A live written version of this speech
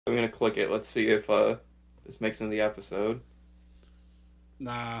I'm gonna click it. Let's see if this makes it in the episode.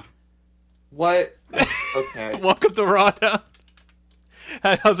 Nah. What? Okay. Welcome to Raw now.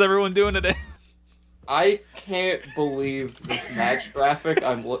 How's everyone doing today? I can't believe this match graphic.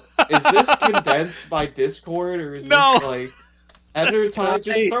 Is this condensed by Discord or is No. this like every time?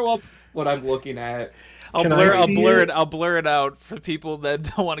 Just throw up what I'm looking at. I'll blur it out for people that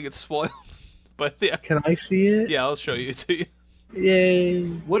don't want to get spoiled. But yeah. Can I see it? Yeah, I'll show you to you. Yay.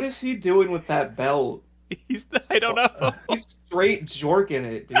 What is he doing with that belt? I don't know. He's straight jorking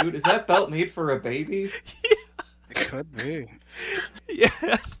it, dude. Is that belt made for a baby? Yeah. It could be.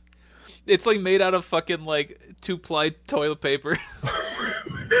 Yeah. It's like made out of fucking like 2-ply toilet paper.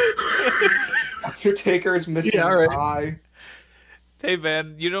 Undertaker's missing an eye. Hey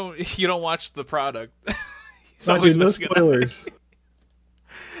man, you don't watch the product. He's No, always dude, no missing an eye. spoilers.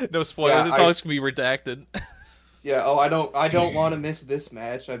 No spoilers. Yeah, It's always gonna be redacted. Yeah. Oh, I don't want to miss this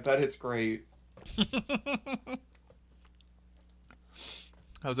match. I bet it's great.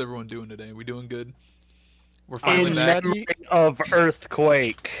 How's everyone doing today? We doing good? We're I'm finally back. ready. Of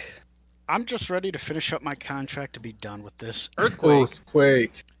Earthquake. I'm just ready to finish up my contract to be done with this.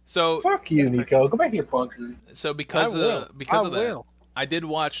 Earthquake. So Fuck you, Nico. Go back to your bunker. So because I will. of I that, will. I did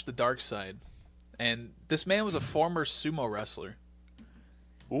watch The Dark Side, and this man was a former sumo wrestler.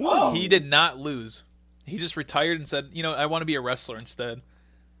 Ooh. He did not lose. He just retired and said, I want to be a wrestler instead.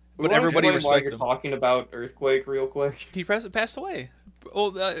 We But wanna everybody explain why respected you're him. talking about Earthquake real quick. He passed away.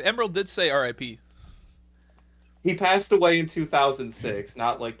 Well, Emerald did say R.I.P. He passed away in 2006,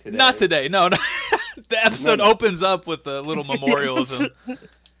 not like today. Not today. No. The episode opens up with a little memorial of him.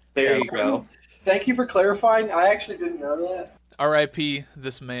 There you go. Thank you for clarifying. I actually didn't know that. R.I.P.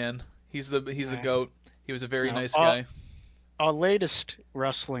 This man. He's the GOAT. He was a very nice guy. Our latest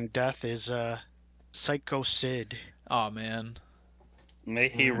wrestling death is Psycho Sid. Oh man. May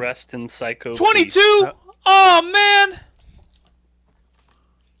he rest in Psycho. 22. Oh man.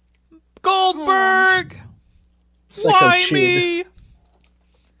 Goldberg. Why me?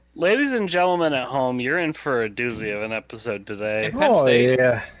 Ladies and gentlemen at home, you're in for a doozy of an episode today. In Penn State.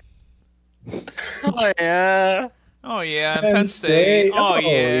 Yeah. Oh yeah. Oh yeah, in Penn State. Oh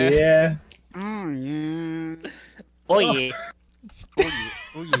yeah. Yeah. Oh yeah. Oh yeah. Oh yeah.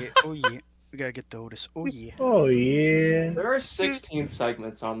 Oh yeah. Oh yeah. We gotta get the Otis. Oh yeah. Oh yeah. There are 16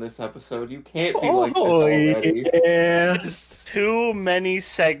 segments on this episode. You can't be like this Oh already. yeah. Too many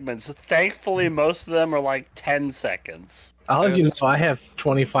segments. Thankfully, most of them are like 10 seconds. I'll let you know I have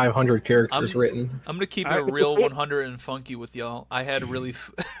 2,500 characters written. I'm gonna keep it real 100 and funky with y'all. I had a really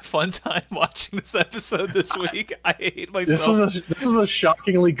fun time watching this episode this week. I hate myself. This was a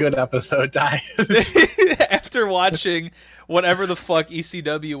shockingly good episode, Ty. After watching whatever the fuck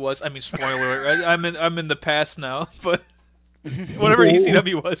ECW was, I mean, spoiler, right? I'm in the past now, but whatever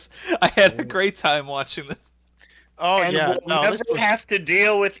ECW was, I had a great time watching this. Oh And yeah. we'll No, never this was... have to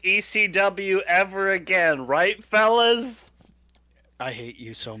deal with ECW ever again, right, fellas? I hate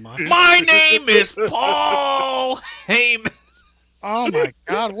you so much. My name is Paul Heyman. Oh my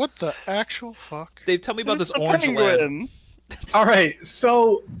god, what the actual fuck? Dave, tell me about this The orange lad. Penguin. All right,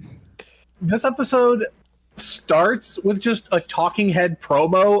 so this episode starts with just a talking head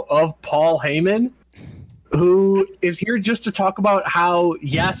promo of Paul Heyman, who is here just to talk about how,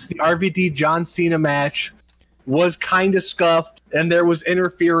 yes, the RVD John Cena match was kind of scuffed, and there was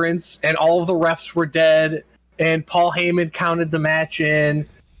interference, and all of the refs were dead, and Paul Heyman counted the match in.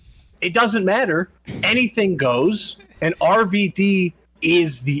 It doesn't matter. Anything goes, and RVD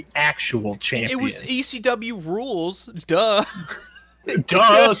is the actual champion. It was ECW rules. Duh.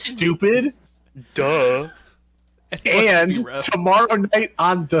 Duh, stupid. Duh. And Ref. tomorrow night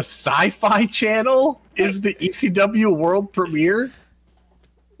on the Sci-Fi Channel is the ECW World Premiere.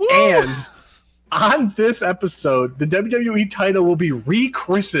 Woo! And on this episode, the WWE title will be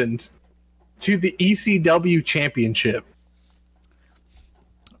rechristened to the ECW Championship.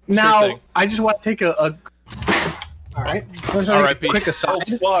 Now, thing. I just want to take a all right. R.I.P. Quick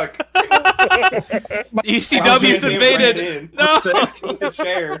aside. Fuck. ECW's invaded. No. With the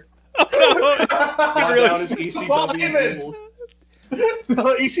chair. No. Brought Really- down his ECW rules.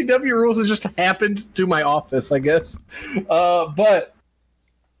 No, ECW rules has just happened to my office, I guess. But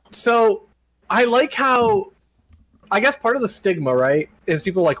so I like how, I guess part of the stigma, right, is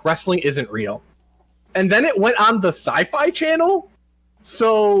people like wrestling isn't real, and then it went on the Sci-Fi Channel.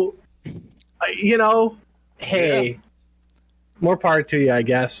 So, hey, more power to you, I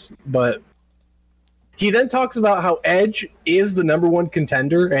guess. But he then talks about how Edge is the #1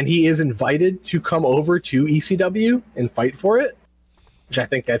 contender, and he is invited to come over to ECW and fight for it, which I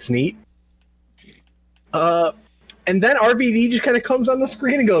think that's neat. And And then RVD just kind of comes on the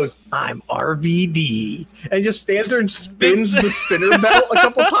screen and goes, "I'm RVD," and just stands there and spins the spinner belt a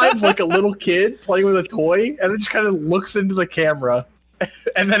couple times like a little kid playing with a toy, and then just kind of looks into the camera,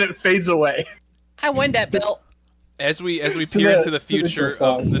 and then it fades away. I won that belt. As we peer into the future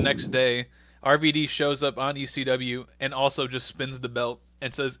of the next day, RVD shows up on ECW and also just spins the belt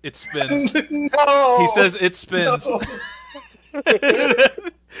and says, "It spins." No! He says, "It spins." No.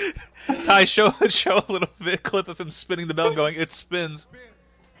 Ty, show a little bit clip of him spinning the belt and going, "It spins."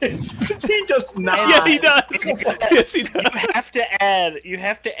 He does not. Yeah, he does. Yes, he does. You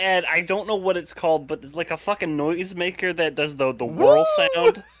have to add, I don't know what it's called, but there's like a fucking noise maker that does the whirl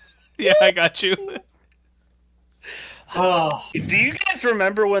sound. Yeah, I got you. Oh. Do you guys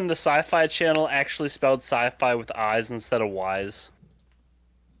remember when the Sci-Fi Channel actually spelled sci-fi with I's instead of Y's?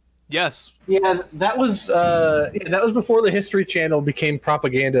 Yes. Yeah, that was before the History Channel became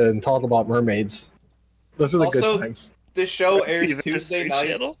propaganda and talked about mermaids. Those are the Also, good times. The show airs Even Tuesday History nights.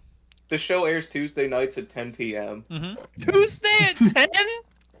 Channel? The show airs Tuesday nights at 10 p.m. Tuesday at 10?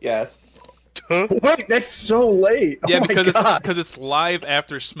 Yes. Wait, that's so late. Yeah, Oh my because God. it's live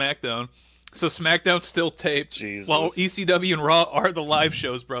after SmackDown. So SmackDown's still taped, Jesus. while ECW and Raw are the live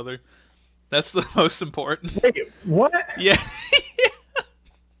shows, brother. That's the most important. Wait, what? Yeah.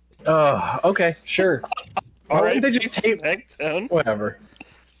 Okay, sure. Why wouldn't they just tape? SmackDown? Whatever.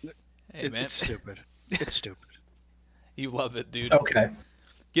 Hey, man. It's stupid. It's stupid. You love it, dude. Okay,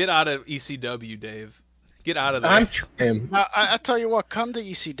 Get out of ECW, Dave. Get out of there. I'm trying. I tell you what, come to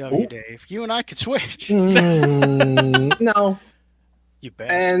ECW, Dave. You and I could switch. No. You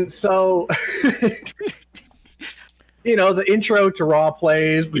bet. And so, the intro to Raw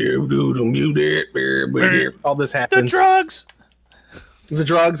plays. All this the happens. drugs! The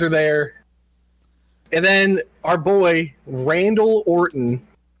drugs are there. And then our boy, Randall Orton,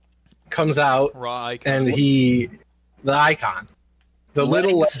 comes out, Raw icon. and the icon, the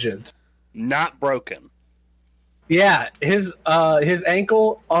little Legs. legend. Not broken. Yeah, his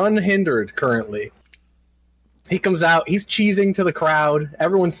ankle unhindered currently. He comes out, he's cheesing to the crowd.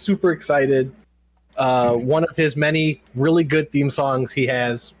 Everyone's super excited. One of his many really good theme songs he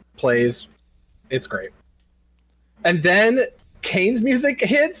has plays. It's great. And then Kane's music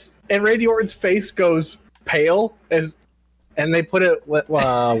hits, and Randy Orton's face goes pale, and they put it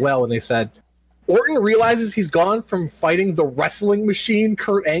well when they said, Orton realizes he's gone from fighting the wrestling machine,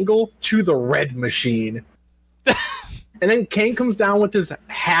 Kurt Angle, to the Red Machine. And then Kane comes down with his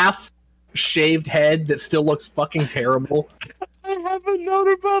half-shaved head that still looks fucking terrible. I haven't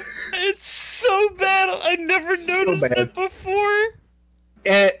known about that. It's so bad. I never So noticed bad. it before.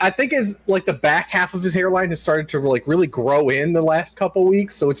 And I think it's like the back half of his hairline has started to like really grow in the last couple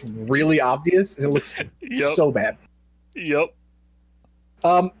weeks, so it's really obvious, and it looks Yep. so bad. Yep.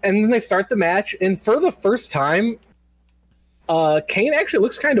 And then they start the match, and for the first time, Kane actually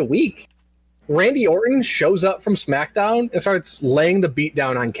looks kind of weak. Randy Orton shows up from SmackDown and starts laying the beat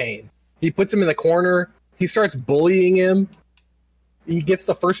down on Kane. He puts him in the corner. He starts bullying him. He gets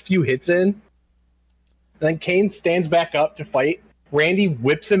the first few hits in. And then Kane stands back up to fight. Randy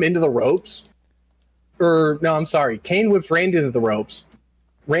whips him into the ropes. Kane whips Randy into the ropes.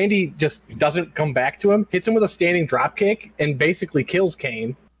 Randy just doesn't come back to him, hits him with a standing dropkick, and basically kills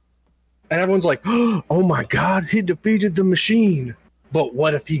Kane. And everyone's like, oh my God, he defeated the machine. But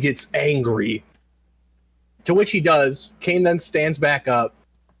what if he gets angry? To which he does. Kane then stands back up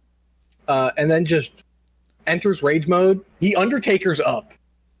and then just enters rage mode. He Undertaker's up,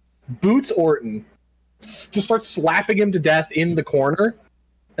 boots Orton, just starts slapping him to death in the corner,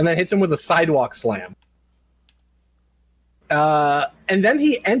 and then hits him with a sidewalk slam. And then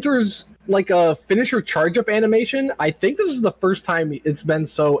he enters like a finisher charge-up animation. I think this is the first time it's been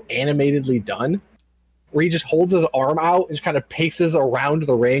so animatedly done, where he just holds his arm out and just kind of paces around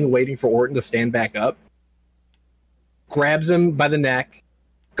the ring waiting for Orton to stand back up. Grabs him by the neck,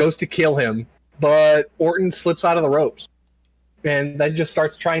 goes to kill him, but Orton slips out of the ropes. And then just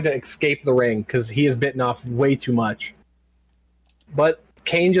starts trying to escape the ring because he is bitten off way too much. But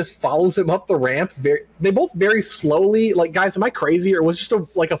Kane just follows him up the ramp. They both very slowly. Like, guys, am I crazy, or was it just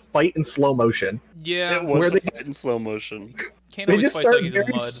a fight in slow motion? Yeah. It was Where a they fight in slow motion. Kane They always just fights start like he's in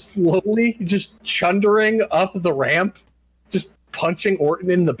very mud. slowly, just chundering up the ramp, just punching Orton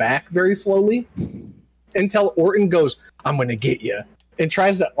in the back very slowly, until Orton goes, "I'm gonna get you," and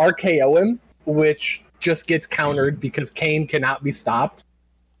tries to RKO him, which just gets countered because Kane cannot be stopped.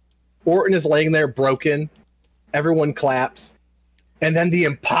 Orton is laying there broken. Everyone claps. And then the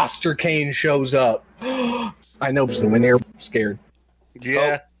Imposter Kane shows up. I know, so when they're scared.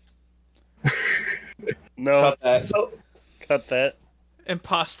 Yeah. No, Cut that. So cut that.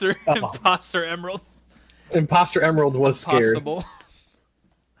 Imposter Oh. Imposter Emerald. Imposter Emerald was scared. Possible.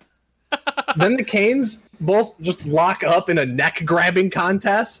 Then the Kanes both just lock up in a neck-grabbing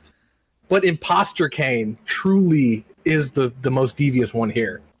contest, but Imposter Kane truly is the most devious one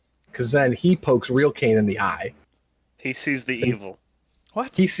here, because then he pokes real Kane in the eye. He sees the evil.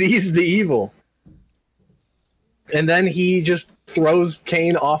 What? He sees the evil. And then he just throws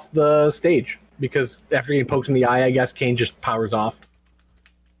Kane off the stage, because after getting poked in the eye, I guess Kane just powers off.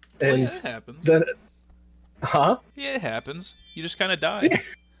 Well, And yeah, it happens. then... Huh? Yeah, it happens. You just kind of die.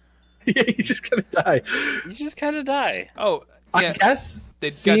 Yeah, he's just gonna die. You just kind of die. Oh, yeah. I guess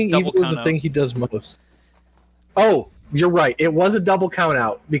They seeing got evil double is the count thing out. he does most. Oh, you're right. It was a double count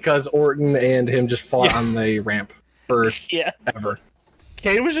out because Orton and him just fought on the ramp Yeah. forever.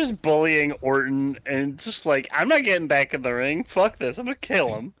 Kane was just bullying Orton and just like, I'm not getting back in the ring. Fuck this. I'm gonna kill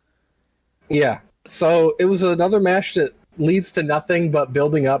him. Yeah. So it was another match that leads to nothing but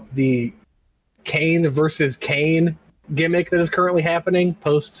building up the Kane versus Kane gimmick that is currently happening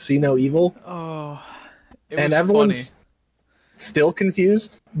post See No Evil. Oh, it And was everyone's funny. still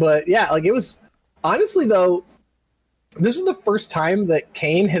confused. But yeah, like it was honestly though, this is the first time that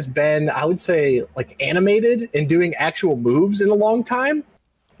Kane has been, I would say, like animated and doing actual moves in a long time,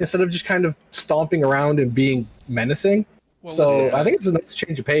 instead of just kind of stomping around and being menacing. What was So it? I think it's a nice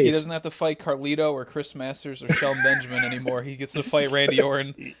change of pace. He doesn't have to fight Carlito or Chris Masters or Shelton Benjamin anymore. He gets to fight Randy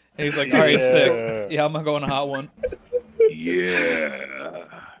Orton. And he's like, all right, Yeah. sick. Yeah, I'm going to go on a hot one. Yeah.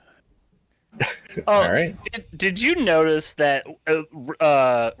 All right. Did you notice that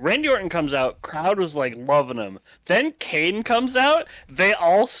Randy Orton comes out, crowd was like loving him. Then Kane comes out, they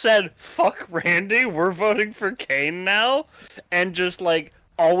all said, "Fuck Randy, we're voting for Kane now," and just like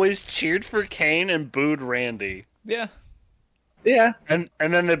always cheered for Kane and booed Randy. Yeah. Yeah. And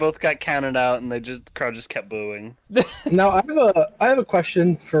then they both got counted out, and the crowd just kept booing. Now I have a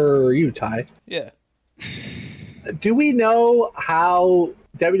question for you, Ty. Yeah. Do we know how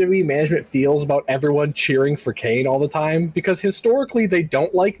WWE management feels about everyone cheering for Kane all the time? Because historically, they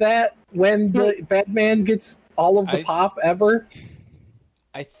don't like that when the bad man gets all of the pop ever.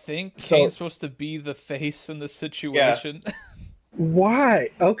 I think So- Kane's supposed to be the face in the situation. Why?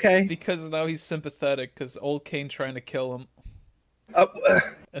 Okay. Because now he's sympathetic because old Kane trying to kill him. Uh,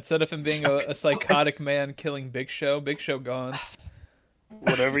 Instead of him being a psychotic man killing Big Show gone.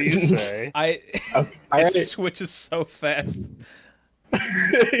 Whatever you say. It alright. switches so fast.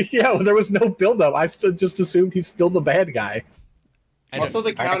 Yeah, well, there was no build-up. I just assumed he's still the bad guy. Also,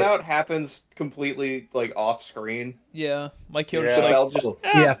 the count out happens completely like off screen. Yeah, Mike Yeah. Yoder's The like, bell just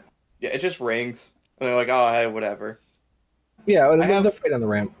Yeah. yeah, it just rings, and they're like, "Oh, hey, whatever." Yeah, I have- the fight on the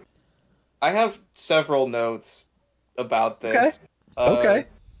ramp. I have several notes about this. Okay. Okay.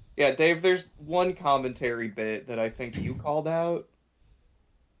 Yeah, Dave, there's one commentary bit that I think you called out.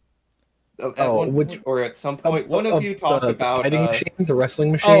 At one which point, or at some point, one of you talked the about. fighting machine, the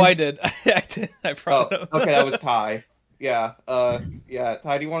wrestling machine. oh, I did. I did. I Oh, brought it up. okay, that was Ty. Yeah, yeah.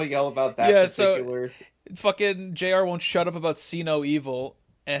 Ty, do you want to yell about that Yeah, so- particular? Fucking JR won't shut up about See No Evil.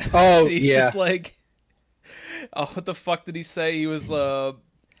 And Oh, he's yeah. just like, oh, what the fuck did he say? He was,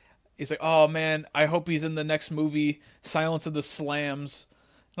 he's like, oh man, I hope he's in the next movie, Silence of the Slams.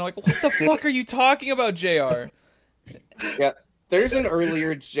 And I'm like, what the fuck are you talking about, JR? Yeah, there's an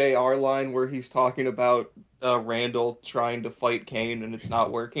earlier JR line where he's talking about Randall trying to fight Kane and it's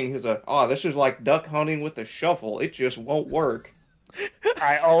not working. He's like, "Oh, this is like duck hunting with a shovel. It just won't work."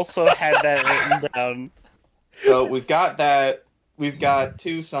 I also had that written down. So we've got that. We've got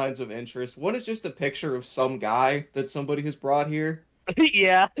two signs of interest. One is just a picture of some guy that somebody has brought here.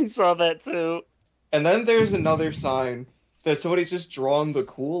 Yeah, I saw that too. And then there's another sign that somebody's just drawn the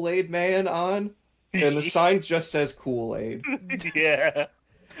Kool-Aid man on. And the sign just says Kool-Aid. Yeah.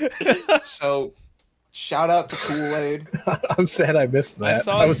 So, shout out to Kool-Aid. I'm sad I missed that. I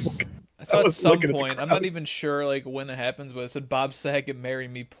saw I it, was I saw I at was some looking at the point. I'm crowd. not even sure like when it happens, but it said Bob Saget marry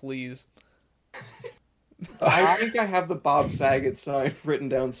me, please. I think I have the Bob Saget sign written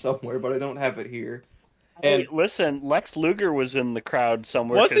down somewhere, but I don't have it here. Hey, And listen, Lex Luger was in the crowd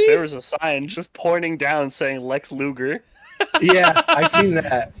somewhere Was 'cause he? there was a sign just pointing down saying Lex Luger. Yeah, I seen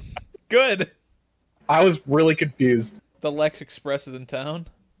that. Good. I was really confused. The Lex Express is in town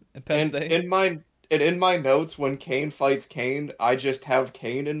in Penn State. in my notes, when Kane fights Kane, I just have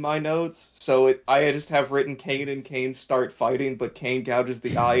Kane in my notes. So I just have written Kane and Kane start fighting, but Kane gouges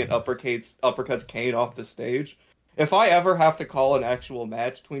the eye and uppercuts Kane off the stage. If I ever have to call an actual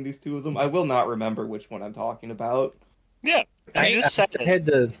match between these two of them, I will not remember which one I'm talking about. Yeah, I just said I it.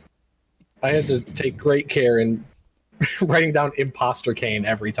 had to take great care in writing down Imposter Kane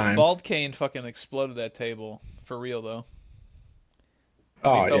every time. Bald Kane fucking exploded that table. For real, though.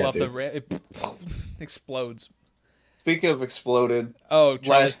 Oh, he fell yeah, off the dude. ramp. It explodes. Speaking of exploded, Oh,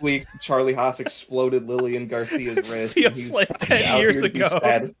 last week Charlie Haas exploded Lillian Garcia's wrist. and Feels he's like fucking 10 out years here to be ago.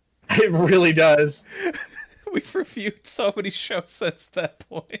 sad. It really does. We've reviewed so many shows since that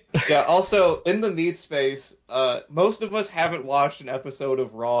point. Yeah, also, in the meat space, most of us haven't watched an episode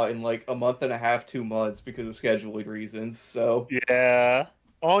of Raw in like a month and a half, 2 months because of scheduling reasons, so... Yeah.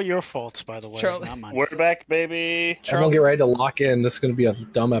 All your faults, by the way, Charlie- not mine. We're back, baby. Everyone get ready to lock in. This is going to be a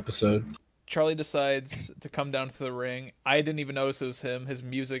dumb episode. Charlie decides to come down to the ring. I didn't even notice it was him. His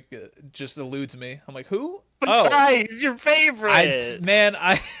music just eludes me. I'm like, who? Ty, he's your favorite.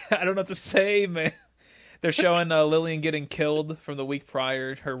 I don't know what to say, man. They're showing Lillian getting killed from the week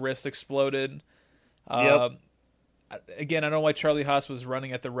prior. Her wrist exploded. Yep. Again, I don't know why Charlie Haas was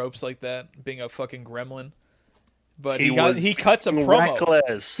running at the ropes like that, being a fucking gremlin. But He he cuts a promo.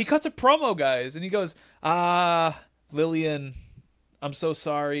 reckless. He cuts a promo, guys, and he goes, Lillian, I'm so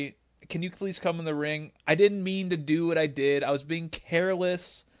sorry. Can you please come in the ring? I didn't mean to do what I did. I was being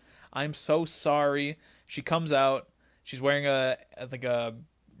careless. I'm so sorry. She comes out. She's wearing a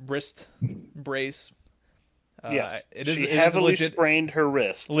wrist brace. Yes. It is She it is heavily legit sprained her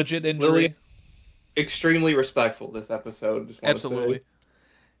wrist. legit injury. Lillian, extremely respectful this eepisode. Just wanna Absolutely. say.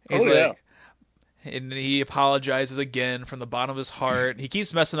 He's Oh, yeah. like, and he apologizes again from the bottom of his heart. He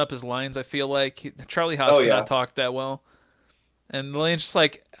keeps messing up his lines. I feel like Charlie Haas Oh, cannot yeah. talk that well, and Lillian's just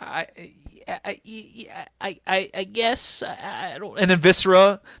like, I guess I don't. And then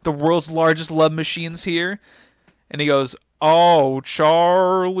Viscera, the world's largest love machine's here, and he goes, "Oh,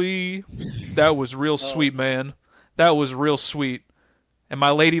 Charlie, that was real sweet, man. That was real sweet. And my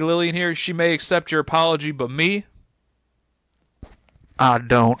lady Lillian here, she may accept your apology, but me, I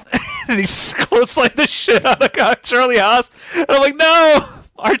don't." And he's close like the shit out of Charlie Haas. And I'm like, no,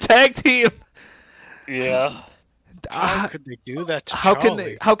 our tag team. Yeah. How could they do that to How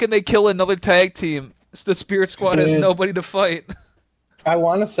Charlie? can they kill another tag team? The Spirit Squad has Dude. nobody to fight. I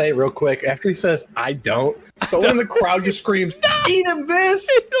want to say real quick, after he says, I don't, someone in the crowd just screams, eat him, Vis!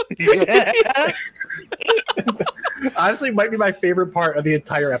 Yeah. Honestly, might be my favorite part of the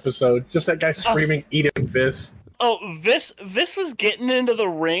entire episode. Just that guy screaming, eat him, Vis. Oh, Vis was getting into the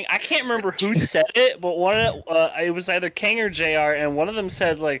ring. I can't remember who said it, but it was either King or JR, and one of them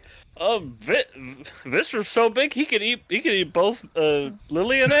said like, "Oh, Vis was so big he could eat both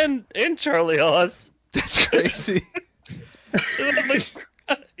Lillian and Charlie Haas." That's crazy.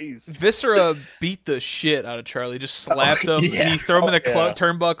 Jeez. Viscera beat the shit out of Charlie. Just slapped him. yeah. He threw him in the yeah.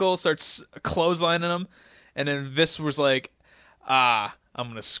 turnbuckle, starts clotheslining him, and then Vis was like, I'm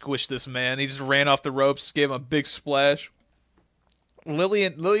gonna squish this man. He just ran off the ropes, gave him a big splash.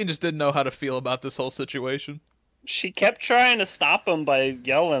 Lillian just didn't know how to feel about this whole situation. She kept trying to stop him by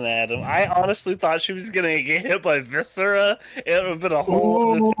yelling at him. I honestly thought she was gonna get hit by Viscera. It would have been a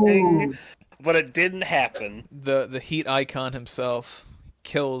whole other thing, but it didn't happen. The Heat icon himself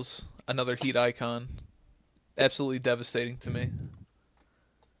kills another Heat icon. Absolutely devastating to me.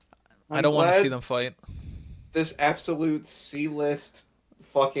 I don't want to glad see them fight. This absolute C-list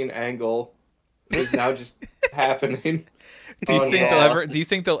fucking angle is now just happening. Do you on think Raw. Do you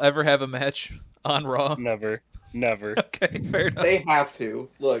think they'll ever have a match on Raw? Never. Okay, fair enough. They have to.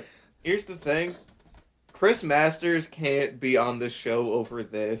 Look, here's the thing. Chris Masters can't be on this show over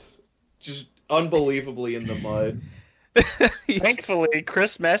this. Just unbelievably in the mud. He's- Thankfully,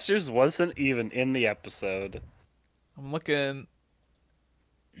 Chris Masters wasn't even in the episode. I'm looking.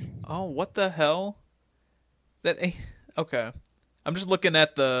 Oh, what the hell? Okay. I'm just looking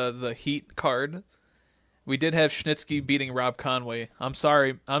at the Heat card. We did have Schnitzky beating Rob Conway. I'm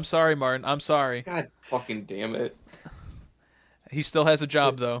sorry, Martin. I'm sorry. God fucking damn it. He still has a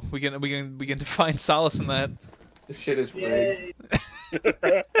job though. We can find solace in that. This shit is rigged.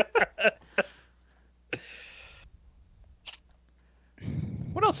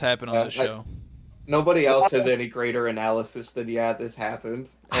 What else happened on the show? Nobody else has any greater analysis than this happened.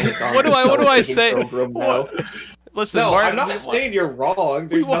 And it's on What do the I television say? program now. Listen, No, Martin, I'm not saying you're wrong.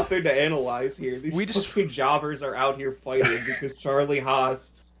 There's wa- nothing to analyze here. These we just- fucking jobbers are out here fighting because Charlie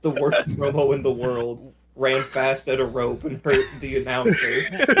Haas, the worst promo in the world, ran fast at a rope and hurt the announcer.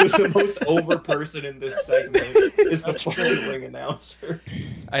 Who's the most over person in this segment is the fucking ring announcer.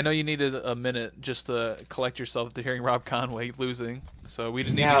 I know you needed a minute just to collect yourself after hearing Rob Conway losing, so we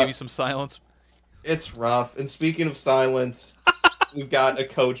just need to Yeah. give you some silence. It's rough. And speaking of silence, we've got a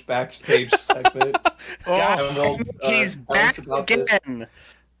coach backstage segment. I don't know, He's tell us back about this. again.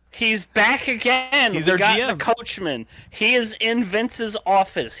 He's back again. He's We our got GM. the coachman. He is in Vince's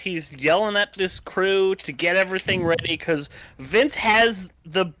office. He's yelling at this crew to get everything ready because Vince has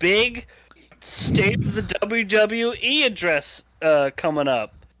the big State of the WWE address coming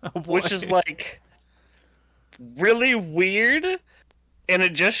up, Oh, boy. which is like really weird, and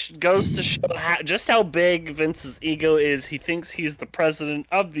it just goes to show just how big Vince's ego is. He thinks he's the president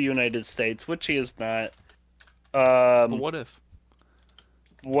of the United States, which he is not. But what if?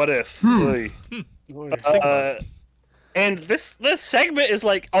 What if? Oy. Boy, And this segment is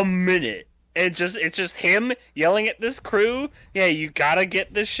like a minute. It's just him yelling at this crew. Yeah, you gotta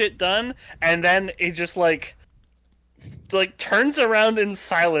get this shit done. And then he just like turns around in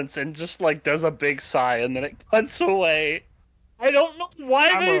silence and just like does a big sigh, and then it cuts away. I don't know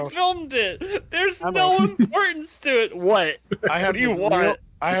why they filmed it. There's no importance to it. What? I have What do you want?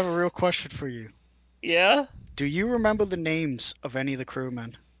 I have a real question for you. Yeah. Do you remember the names of any of the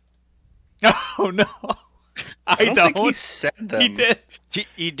crewmen? Oh no, I don't think he said them. He did.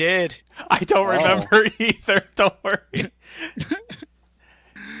 He did. I don't remember either. Don't worry.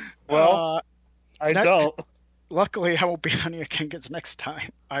 Well, I don't. Luckily, I won't be on your Kingans next time.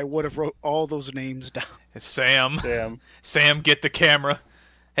 I would have wrote all those names down. It's Sam. Damn. Sam, get the camera.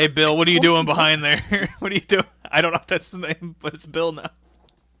 Hey, Bill, what are you doing behind there? What are you doing? I don't know if that's his name, but it's Bill now.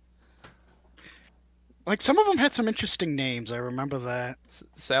 Like, some of them had some interesting names. I remember that.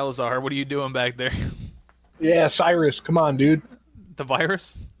 Salazar, what are you doing back there? Yeah, Cyrus, come on, dude. The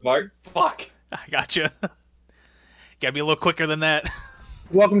virus? Mark, fuck. I gotcha. Gotta be a little quicker than that.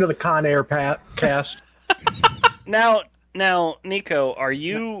 Welcome to the Con Air cast. Now, Nico, are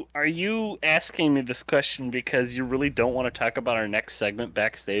you asking me this question because you really don't want to talk about our next segment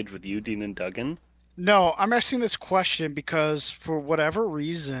backstage with you, Dean, and Duggan? No, I'm asking this question because for whatever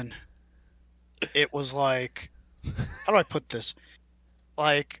reason, it was like, how do I put this?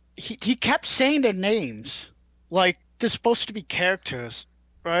 Like, he kept saying their names. Like, they're supposed to be characters,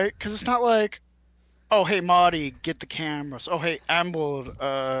 right? Because it's not like, oh, hey, Marty, get the cameras. Oh, hey, Emerald,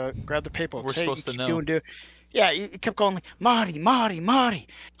 grab the paper. We're hey, supposed to know. Yeah, he kept going like, Marty,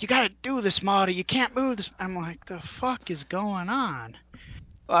 you gotta do this, Marty. You can't move this. I'm like, the fuck is going on?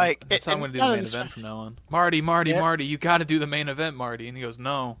 Like, That's how I'm gonna do the main event from now on. Marty, you gotta do the main event, Marty. And he goes,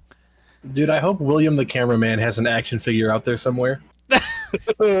 no. Dude, I hope William the cameraman has an action figure out there somewhere.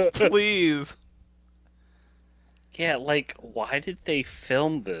 Please. Yeah, like, why did they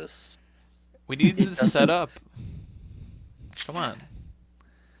film this? We needed to set up. Come on.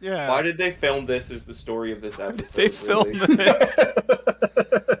 Yeah. Why did they film this as the story of this episode? They filmed really?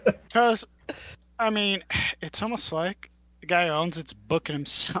 it. Because, I mean, it's almost like the guy who owns it's booking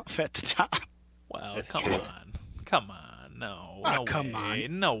himself at the top. Wow, That's come true. on. Come on. No. Oh, no come way.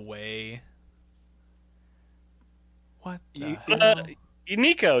 on. No way. What the You- hell?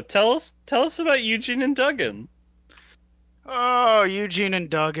 Nico, tell us about Eugene and Duggan. Oh, Eugene and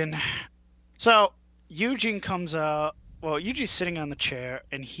Duggan. So, Eugene comes out. Well, Eugene's sitting on the chair,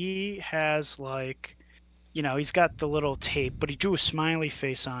 and he has, like, you know, he's got the little tape, but he drew a smiley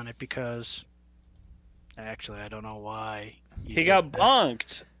face on it because, actually, I don't know why. He got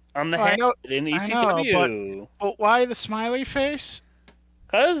bonked on the I head know- in I know, ECW. But why the smiley face?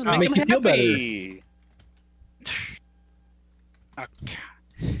 Cause make Make him you feel happy.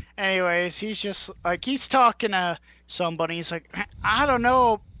 Okay. Anyways, he's just, like, he's talking to somebody. He's like, I don't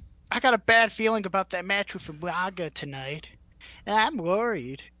know. I got a bad feeling about that match with Braga tonight. And I'm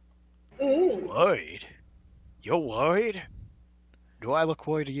worried. Worried? You're worried? Do I look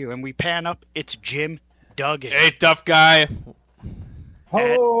worried to you? And we pan up. It's Jim Duggan. Hey, tough guy.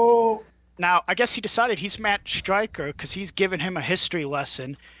 Oh, Now, I guess he decided he's Matt Stryker because he's given him a history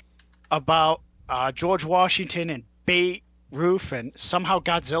lesson about George Washington and Babe Ruth, and somehow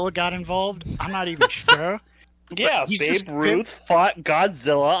Godzilla got involved. I'm not even sure. Yeah, he's Babe just- Ruth fought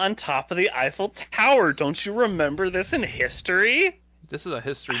Godzilla on top of the Eiffel Tower. Don't you remember this in history? This is a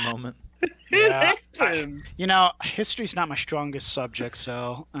history moment. Yeah, It happened. You know, history's not my strongest subject,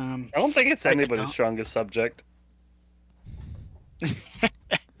 so I don't think it's I anybody's don't. strongest subject.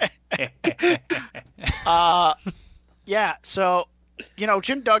 yeah, so you know,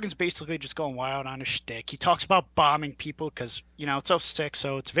 Jim Duggan's basically just going wild on his shtick. He talks about bombing people because, you know, it's 06,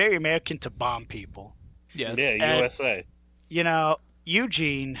 so it's very American to bomb people. Yes. Yeah, And- USA. You know,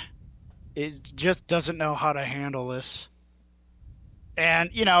 Eugene just doesn't know how to handle this.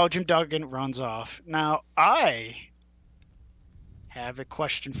 And, you know, Jim Duggan runs off. Now, I have a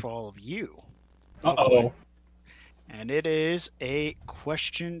question for all of you. uh-oh. And it is a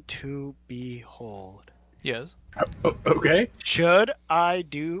question to behold. Yes. Okay. Should I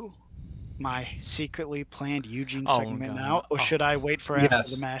do my secretly planned Eugene Oh, segment God. now, or Oh. should I wait for after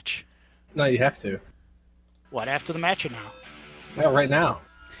Yes. the match? No, you have to. What, after the match or now? No, right now.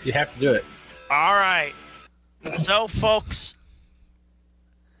 You have to do it. All right. So, folks,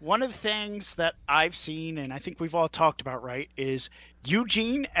 one of the things that I've seen, and I think we've all talked about, right, is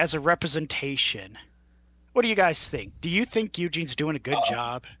Eugene as a representation. What do you guys think? Do you think Eugene's doing a good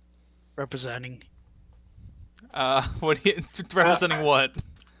job representing? What representing what?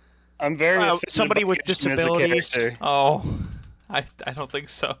 I'm very offended somebody by with Eugene as a disabilities. character. Oh, I don't think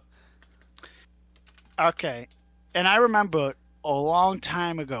so. Okay. And I remember a long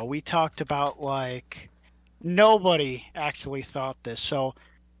time ago, we talked about, like, nobody actually thought this. So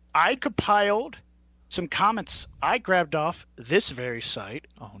I compiled some comments I grabbed off this very site,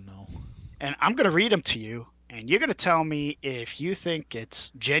 Oh no. and I'm going to read them to you, and you're going to tell me if you think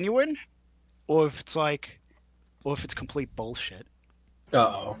it's genuine or if it's complete bullshit.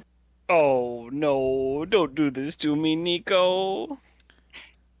 Uh-oh. Oh no! Don't do this to me, Nico.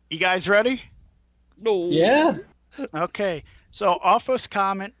 You guys ready? No. Yeah? Okay. So our first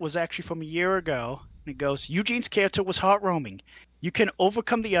comment was actually from a year ago. And it goes, Eugene's character was heart roaming. You can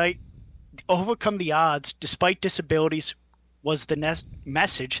overcome the odds despite disabilities was the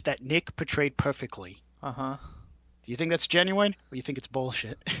message that Nick portrayed perfectly. Uh-huh. Do you think that's genuine or do you think it's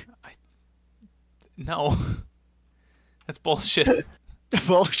bullshit? No. That's bullshit.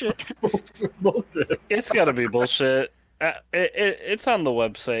 Bullshit? Bullshit. It's gotta be bullshit. It's on the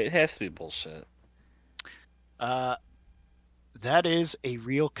website. It has to be bullshit. That is a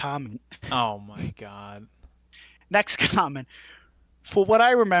real comment. Oh my god. Next comment. For what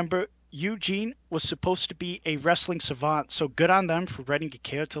I remember, Eugene was supposed to be a wrestling savant, so good on them for writing a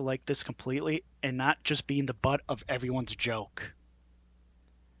character like this completely and not just being the butt of everyone's joke.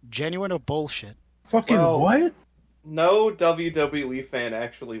 Genuine or bullshit? Fucking Well, what? No WWE fan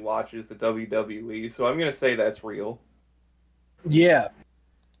actually watches the WWE, so I'm gonna say that's real. Yeah.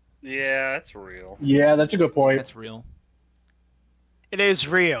 Yeah, that's real. Yeah, that's a good point. That's real. It is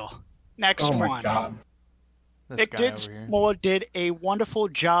real. Next Oh my one. god. This Nick guy over here. Dinsmore did a wonderful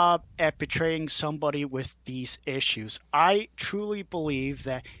job at portraying somebody with these issues. I truly believe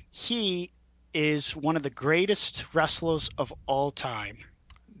that he is one of the greatest wrestlers of all time.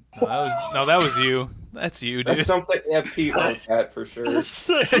 No, that was you. That's you, dude. That's something Pete wrote that for sure. That's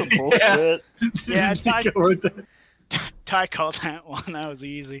some bullshit. Yeah, Ty, Go with that. Ty called that one. That was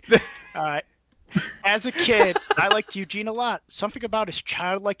easy. All right. As a kid, I liked Eugene a lot. Something about his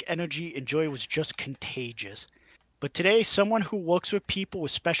childlike energy and joy was just contagious. But today, someone who works with people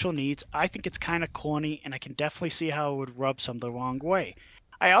with special needs, I think it's kind of corny, and I can definitely see how it would rub some the wrong way.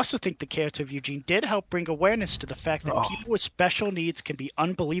 I also think the character of Eugene did help bring awareness to the fact that people with special needs can be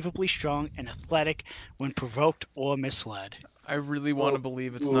unbelievably strong and athletic when provoked or misled. I really want to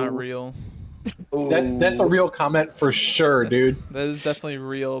believe it's not real. That's a real comment for sure, dude. That is definitely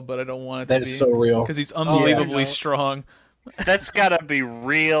real, but I don't want it That to be. is so real. Because he's unbelievably yeah. strong. That's gotta be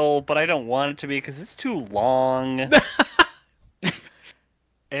real, but I don't want it to be because it's too long.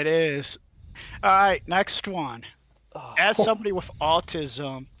 It is. All right, next one. As somebody with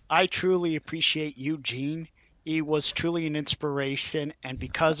autism, I truly appreciate Eugene. He was truly an inspiration, and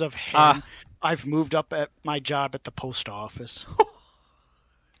because of him, I've moved up at my job at the post office.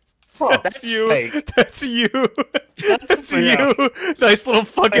 That's you. fake. That's you. That's Yeah. you. Nice little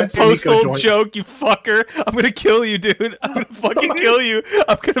fucking That's a Nico postal joint. joke, you fucker. I'm gonna kill you, dude. I'm gonna fucking kill you.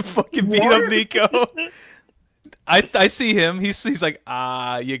 I'm gonna fucking beat up Nico. I see him. He's like,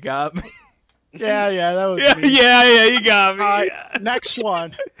 you got me. Yeah, that was Yeah, me. yeah, you got me. Next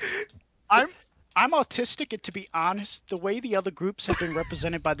one. I'm autistic, and to be honest, the way the other groups have been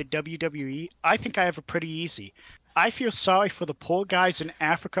represented by the WWE, I think I have it pretty easy. I feel sorry for the poor guys in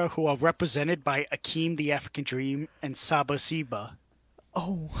Africa who are represented by Akeem the African Dream and Saba Siba.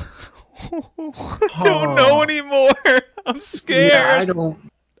 Oh. I don't know anymore. I'm scared. Yeah, I don't.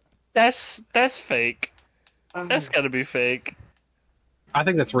 That's fake. That's gotta be fake. I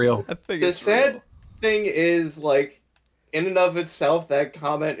think that's real. I think The it's sad real. thing is, like, in and of itself, that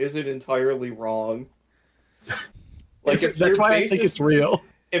comment isn't entirely wrong. Like, if That's your why I basis, think it's real.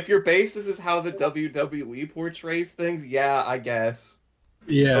 if your basis is how the WWE portrays things, yeah, I guess.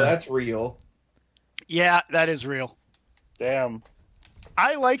 Yeah. So that's real. Yeah, that is real. Damn.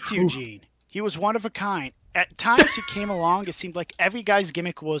 I liked Eugene. He was one of a kind. At times he came along, it seemed like every guy's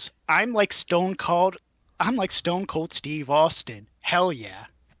gimmick was, I'm like Stone Cold Steve Austin. Hell yeah.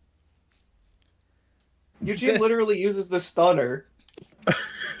 Eugene literally uses the stunner.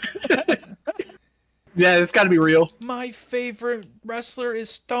 Yeah, it's got to be real. My favorite wrestler is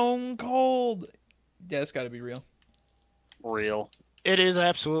Stone Cold. Yeah, it's got to be real. Real. It is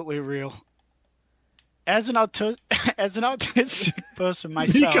absolutely real. As an autistic person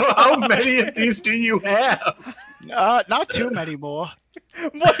myself, Nico, how many of these do you have? not too many more.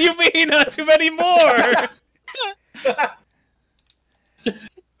 What do you mean? Not too many more.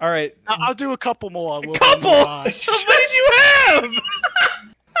 All right. I'll do a couple more. A couple? How many do you have?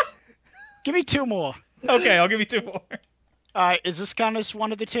 Give me 2 more. Okay, I'll give you 2 more. All right, is this count as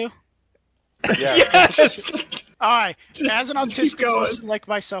one of the 2? Yeah. Yes. All right, as an Just keep autistic going. person like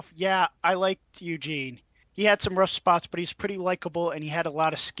myself, yeah, I liked Eugene. He had some rough spots, but he's pretty likable and he had a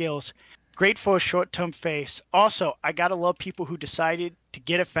lot of skills. Great for a short-term face. Also, I gotta love people who decided to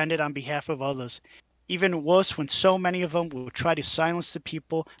get offended on behalf of others. Even worse when so many of them will try to silence the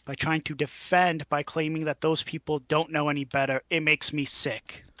people by trying to defend by claiming that those people don't know any better. It makes me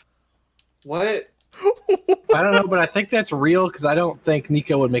sick. What? I don't know, but I think that's real because I don't think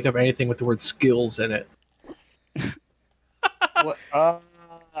Nico would make up anything with the word skills in it.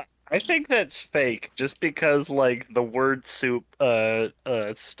 I think that's fake, just because like the word soup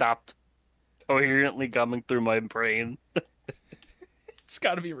stopped coherently coming through my brain. It's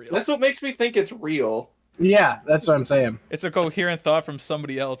got to be real. That's what makes me think it's real. Yeah, that's what I'm saying. It's a coherent thought from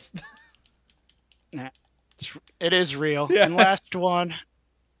somebody else. It is real. Yeah. And last one.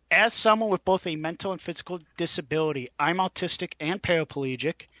 As someone with both a mental and physical disability, I'm autistic and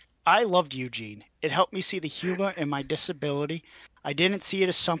paraplegic. I loved Eugene. It helped me see the humor in my disability. I didn't see it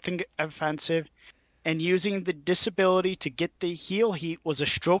as something offensive. And using the disability to get the heel heat was a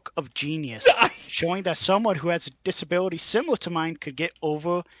stroke of genius, showing that someone who has a disability similar to mine could get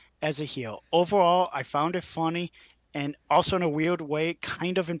over as a heel. Overall, I found it funny and also in a weird way,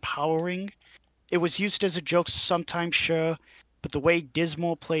 kind of empowering. It was used as a joke sometimes, sure, but the way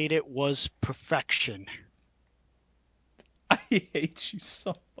Dismal played it was perfection. I hate you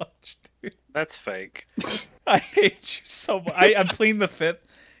so much, dude. That's fake. I hate you so much. I'm pleading the 5th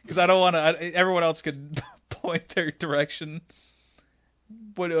because I don't want to. Everyone else could point their direction.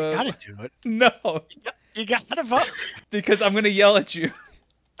 But You gotta do it. no, You gotta vote. because I'm gonna yell at you.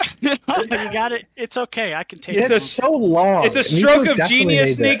 You got it. It's okay. I can take It's it. a- so long. It's a Nico stroke of definitely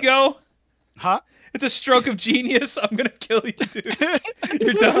genius, made that. Nico. Huh? It's a stroke of genius. I'm gonna kill you, dude.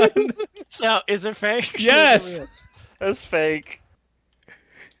 You're done. So, is it fake? Yes. That's fake.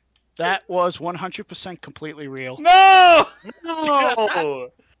 That was 100% completely real. No,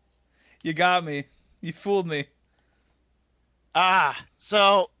 No. you got me. You fooled me.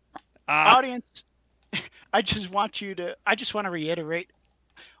 So, Ah, audience, I just want to reiterate,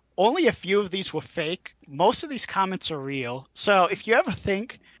 only a few of these were fake. Most of these comments are real. So, if you ever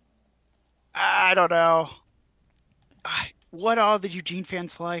think, I don't know, what are the Eugene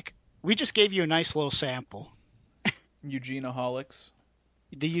fans like? We just gave you a nice little sample. Eugeneaholics.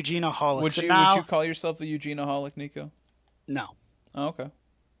 The Eugeneaholics. Would And you now, would you call yourself a Eugeneaholic, Nico? No. Oh, okay.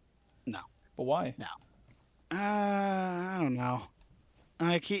 No. But why? I don't know.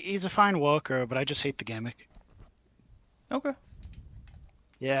 Like, he's a fine worker, but I just hate the gimmick. Okay.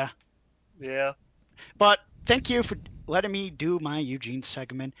 Yeah. Yeah. But thank you for letting me do my Eugene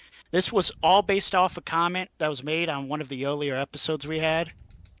segment. This was all based off a comment that was made on one of the earlier episodes we had.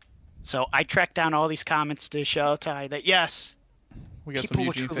 So I tracked down all these comments to show Ty that yes, We got people some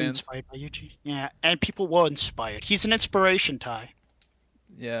were Eugene truly fans. inspired by Eugene. Yeah, and people were inspired. He's an inspiration, Ty.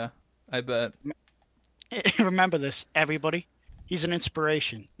 Yeah, I bet. Remember this, everybody. He's an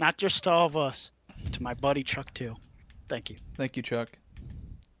inspiration, not just to all of us, but to my buddy Chuck too. Thank you. Thank you, Chuck.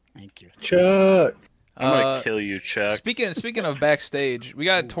 Thank you. Chuck. I'm gonna kill you, Chuck. Speaking of backstage, we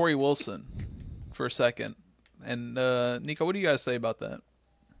got Tori Wilson for a second. And Nico, what do you guys say about that?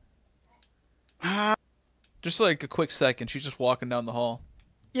 Just like a quick second. She's just walking down the hall.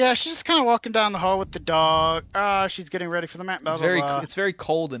 Yeah, she's just kind of walking down the hall with the dog. She's getting ready for the match. It's very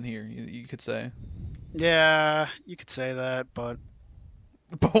cold in here. You could say. Yeah, you could say that, but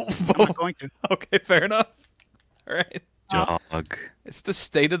I'm not going to. Okay, fair enough. All right. Dog. It's the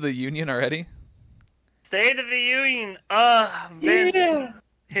State of the Union already. State of the Union. Vince.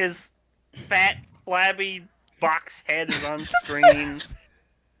 His fat, flabby box head is on screen.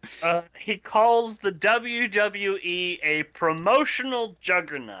 He calls the WWE a promotional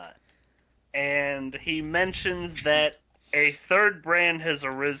juggernaut. And he mentions that a third brand has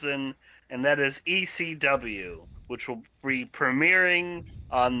arisen, and that is ECW, which will be premiering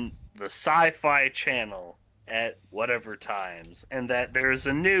on the Sci-Fi Channel at whatever times. And that there's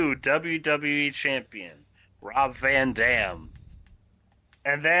a new WWE champion, Rob Van Dam.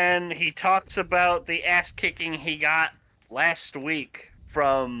 And then he talks about the ass-kicking he got last week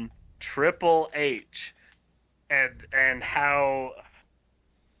from Triple H, and how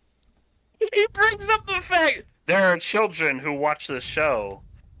he brings up the fact there are children who watch this show.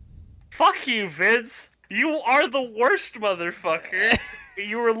 Fuck you, Vince. You are the worst motherfucker.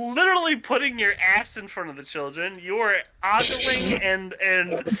 You were literally putting your ass in front of the children. You were ogling and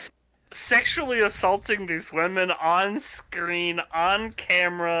sexually assaulting these women on screen, on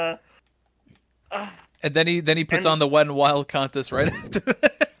camera. And then he puts on the Wet and Wild contest right after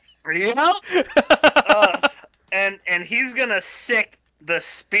that. And he's gonna sick the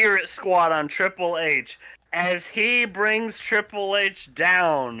Spirit Squad on Triple H as he brings Triple H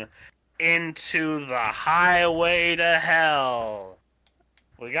down into the highway to hell.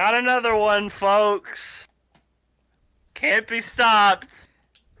 We got another one, folks. Can't be stopped.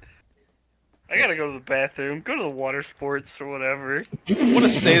 I gotta go to the bathroom. Go to the water sports or whatever. What a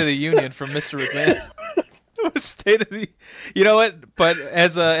state of the union from Mr. McMahon. What a state of the... You know what? But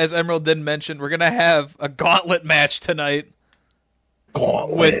as Emerald did mention, we're gonna have a gauntlet match tonight.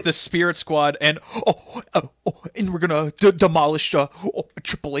 With the Spirit Squad and and we're gonna demolish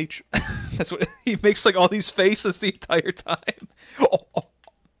Triple H. That's what he makes, like all these faces the entire time.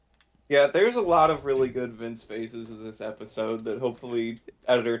 Yeah, there's a lot of really good Vince faces in this episode that hopefully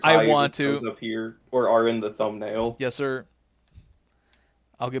editor I want to those up here or are in the thumbnail. Yes, sir.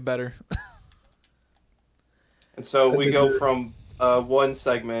 I'll get better. And so we go from one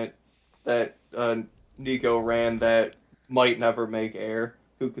segment that Nico ran that might never make air,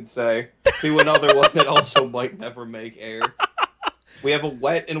 who could say, to another one that also might never make air. We have a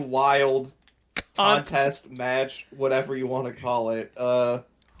Wet and Wild contest match, whatever you want to call it.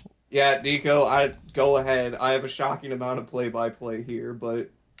 Yeah, Nico, go ahead. I have a shocking amount of play-by-play here, but,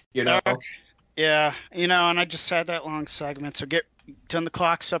 you know. Yeah, you know, and I just had that long segment, so turn the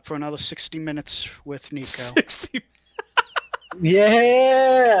clocks up for another 60 minutes with Nico. 60.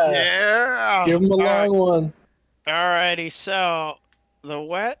 Yeah. Yeah. Give him a long one. Alrighty, so the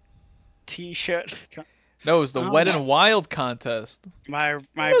wet t-shirt. No, it was the Wet and Wild contest. My What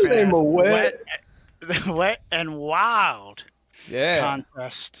bad. name of wet? The Wet and Wild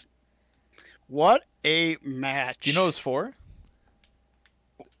contest. What a match! Do you know it was for?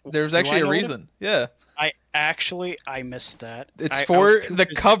 There's actually a reason. Yeah. I missed that. It's for the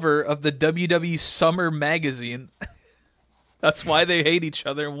cover of the WWE Summer magazine. That's why they hate each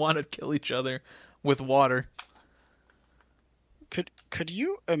other and want to kill each other with water. Could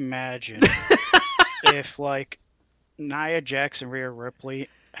you imagine if like Nia Jax and Rhea Ripley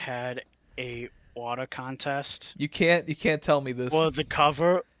had a water contest? You can't tell me this. Or the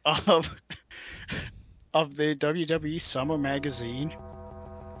cover of the WWE Summer magazine.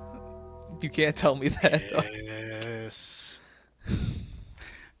 You can't tell me that. Yes.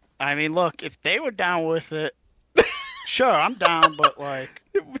 I mean, look, if they were down with it, sure, I'm down, but like,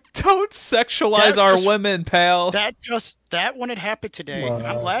 don't sexualize our women, pal. That when it happened today, Wow.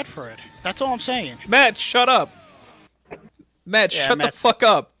 I'm glad for it. That's all I'm saying. Matt, shut up. Matt, shut the fuck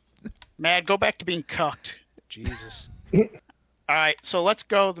up. Matt, go back to being cucked. Jesus. All right, so let's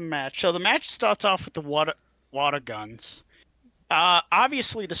go to the match. So the match starts off with the water guns.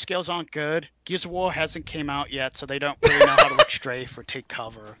 Obviously, the skills aren't good. Gears of War hasn't came out yet, so they don't really know how to look strafe or take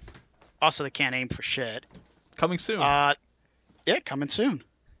cover. Also, they can't aim for shit. Coming soon. Yeah, coming soon.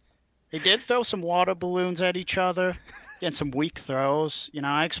 They did throw some water balloons at each other and some weak throws. You know,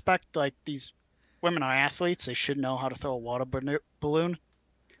 I expect like these women are athletes. They should know how to throw a water balloon,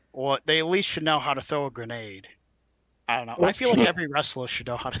 or they at least should know how to throw a grenade. I don't know. I feel like every wrestler should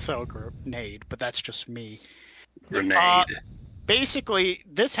know how to throw a grenade, but that's just me. Grenade. Basically,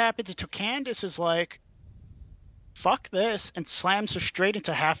 this happens until Candice is like, fuck this, and slams her straight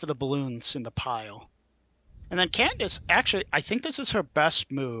into half of the balloons in the pile. And then Candice, actually, I think this is her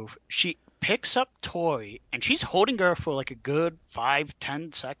best move. She picks up Tori, and she's holding her for like a good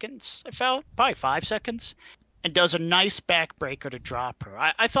 5-10 seconds, I felt. Probably 5 seconds. And does a nice backbreaker to drop her.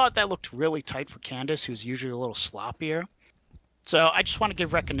 I thought that looked really tight for Candice, who's usually a little sloppier. So I just want to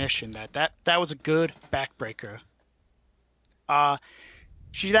give recognition that was a good backbreaker.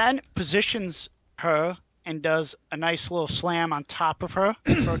 She then positions her and does a nice little slam on top of her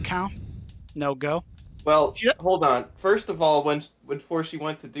for a count. No go. Well, hold on. First of all, before she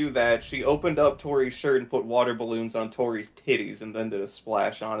went to do that, she opened up Tori's shirt and put water balloons on Tori's titties and then did a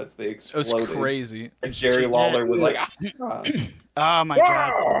splash on it so they It exploded. was crazy. And Jerry Lawler was like, ah. Oh my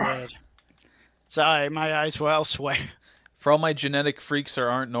god. Sorry, my eyes were elsewhere. For all my genetic freaks who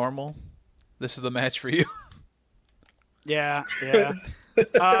aren't normal, this is the match for you. Yeah.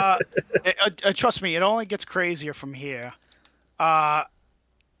 Trust me, it only gets crazier from here.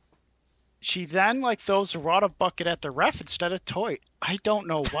 She then like throws a water bucket at the ref instead of Toy. I don't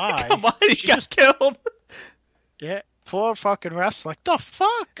know why. Come on, he got killed. Yeah, poor fucking refs. Like the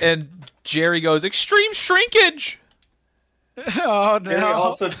fuck. And Jerry goes, extreme shrinkage. Oh no. Jerry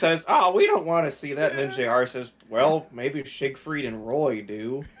also says, "Oh, we don't want to see that." And then JR says, "Well, maybe Siegfried and Roy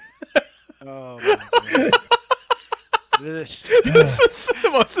do." Oh my god. This This is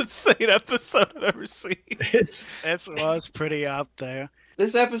the most insane episode I've ever seen. it was pretty out there.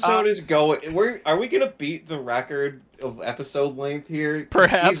 This episode is going. Are we gonna beat the record of episode length here?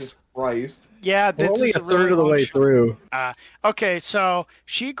 Perhaps. Jesus Christ. Yeah, We're this only is a really third of the long way show. through. Okay, so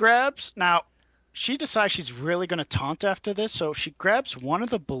she grabs now. She decides she's really going to taunt after this, so she grabs one of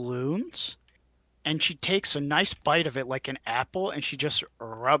the balloons, and she takes a nice bite of it like an apple, and she just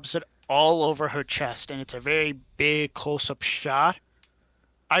rubs it all over her chest, and it's a very big close-up shot.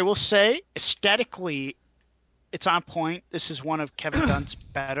 I will say, aesthetically, it's on point. This is one of Kevin Dunn's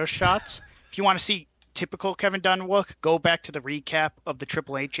better shots. If you want to see typical Kevin Dunn look, go back to the recap of the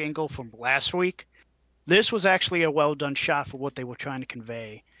Triple H angle from last week. This was actually a well-done shot for what they were trying to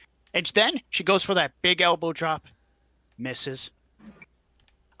convey. And then she goes for that big elbow drop. Misses.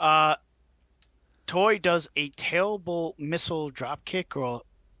 Toy does a terrible missile drop kick or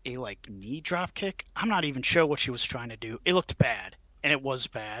a knee drop kick. I'm not even sure what she was trying to do. It looked bad, and it was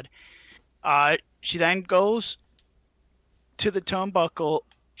bad. She then goes to the turnbuckle.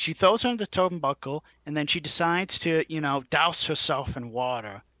 She throws on the turnbuckle, and then she decides to, douse herself in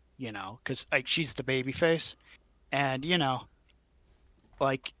water, because she's the babyface. And,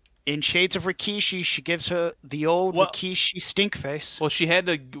 in Shades of Rikishi, she gives her the old Rikishi stink face. Well, she had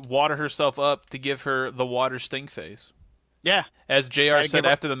to water herself up to give her the water stink face. Yeah. As JR said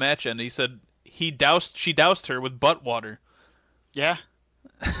after the match ended, he said she doused her with butt water. Yeah.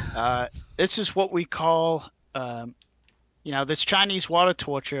 This is what we call, there's Chinese water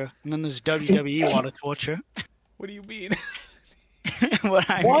torture, and then there's WWE water torture. What do you mean?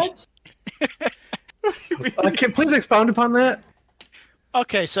 What? Can please expound upon that?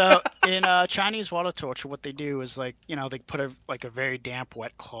 Okay, so in Chinese water torture, what they do is they put a very damp,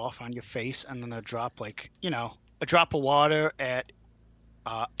 wet cloth on your face, and then they'll drop a drop of water at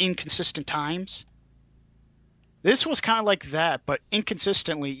inconsistent times. This was kind of like that, but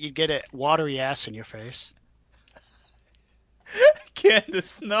inconsistently, you get a watery ass in your face.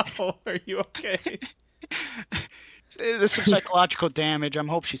 Candace, no, are you okay? This is psychological damage. I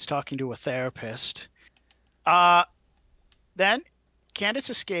hope she's talking to a therapist. Then Candace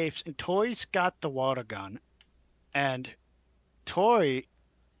escapes, and Tori's got the water gun. And Tori,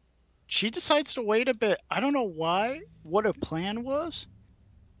 she decides to wait a bit. I don't know what her plan was,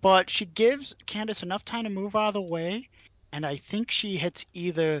 but she gives Candace enough time to move out of the way, and I think she hits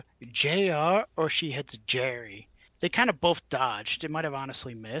either JR or she hits Jerry. They kind of both dodged. It might have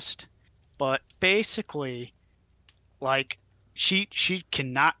honestly missed. But basically, she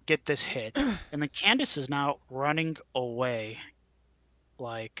cannot get this hit. And then Candace is now running away.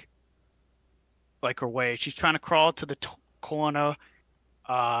 Her way. She's trying to crawl to the corner.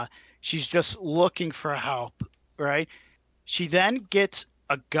 She's just looking for help, right? She then gets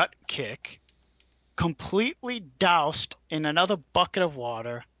a gut kick, completely doused in another bucket of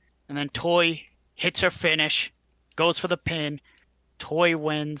water, and then Toy hits her finish, goes for the pin. Toy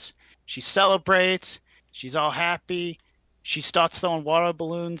wins. She celebrates. She's all happy. She starts throwing water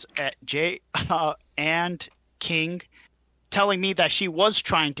balloons at Jay and King, telling me that she was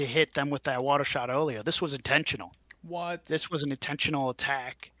trying to hit them with that water shot earlier. This was intentional. What? This was an intentional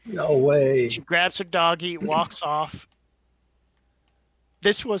attack. No way. She grabs her doggy, walks off.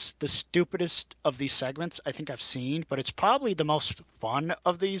 This was the stupidest of these segments I think I've seen, but it's probably the most fun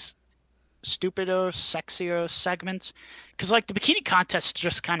of these stupider, sexier segments. Because, the bikini contests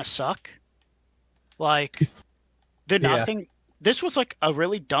just kind of suck. They're nothing. This was, a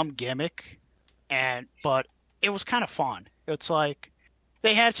really dumb gimmick, but it was kind of fun. It's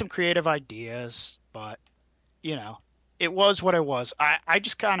they had some creative ideas, but, it was what it was. I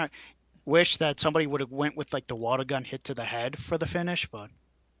just kind of wish that somebody would have went with, the water gun hit to the head for the finish, but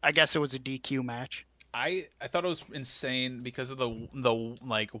I guess it was a DQ match. I thought it was insane because of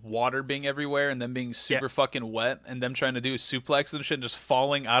the water being everywhere and them being super fucking wet and them trying to do suplexes and shit and just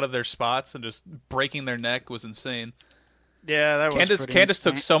falling out of their spots and just breaking their neck was insane. Yeah, that was Candace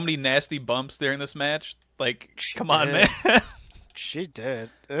took so many nasty bumps during this match. Come on, man. She did.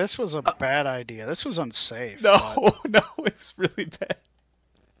 This was a bad idea. This was unsafe. No, it was really bad.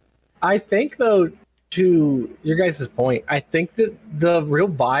 I think, though, to your guys' point, I think that the real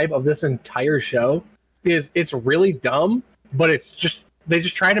vibe of this entire show is it's really dumb, but it's just they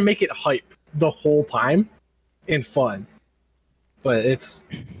just try to make it hype the whole time and fun. But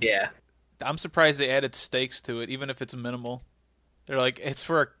I'm surprised they added stakes to it, even if it's minimal. They're it's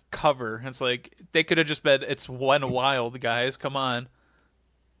for a cover. It's they could have just been, it's one wild, guys, come on.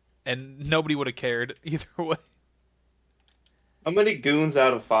 And nobody would have cared either way. How many goons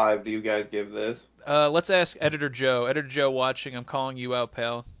out of 5 do you guys give this? Let's ask Editor Joe. Editor Joe watching, I'm calling you out,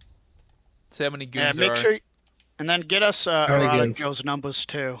 pal. Say how many goons there are. And then get us Alright, Erotic good. Joe's numbers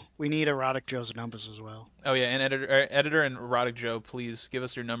too. We need Erotic Joe's numbers as well. Oh yeah, and editor and Erotic Joe, please give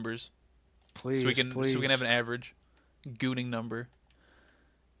us your numbers Please, so we can have an average gooning number.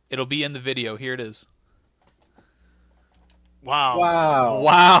 It'll be in the video. Here it is. Wow. Wow.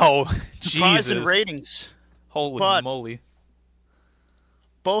 Wow, Surprise in Jesus, ratings. holy But- moly!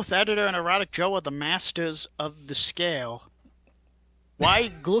 Both Editor and Erotic Joe are the masters of the scale.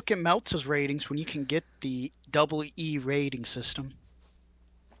 Why look at Meltzer's ratings when you can get the double E rating system?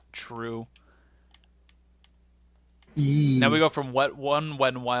 True. Yee. Now we go from one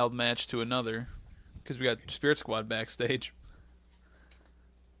Wet and Wild match to another because we got Spirit Squad backstage.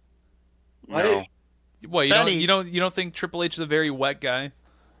 No. What Benny. you don't think Triple H is a very wet guy?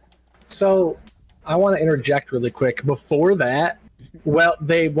 So, I want to interject really quick. Before that, well,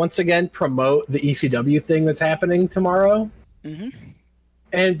 they once again promote the ECW thing that's happening tomorrow, Mm-hmm.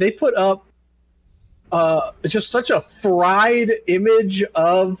 and they put up just such a fried image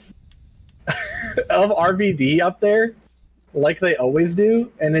of RVD up there, like they always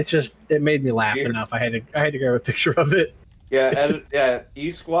do, and it made me laugh Here. enough. I had to grab a picture of it. Yeah,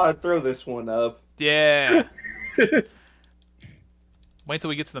 E Squad, throw this one up. Yeah. Wait till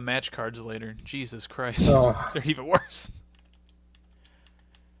we get to the match cards later. Jesus Christ, Oh. they're even worse.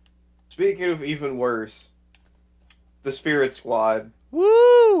 Speaking of even worse, the Spirit Squad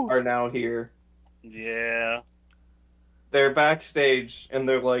Woo! are now here. Yeah. They're backstage and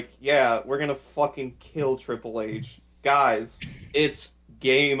they're like, yeah, we're gonna fucking kill Triple H. Guys, it's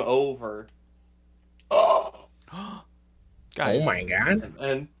game over. Oh! Guys, Oh my god!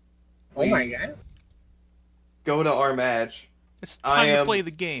 And Oh my god! go to our match. it's time I to am- play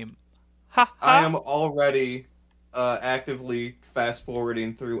the game. Ha ha! I am already actively fast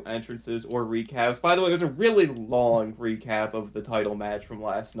forwarding through entrances or recaps. By the way, there's a really long recap of the title match from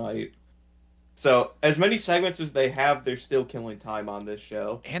last night. So, as many segments as they have, they're still killing time on this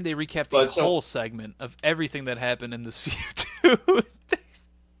show. And they recapped the But so- whole segment of everything that happened in this feud too.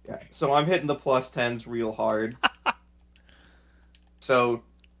 Yeah. So I'm hitting the +10s real hard. So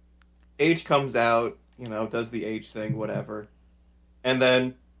H comes out, does the H thing, whatever. And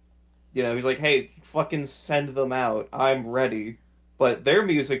then, he's like, hey, fucking send them out. I'm ready. But their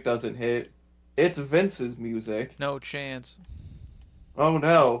music doesn't hit. It's Vince's music. No chance. Oh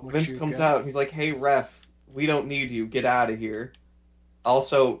no. What Vince you comes got? out. He's like, hey, ref, we don't need you. Get out of here.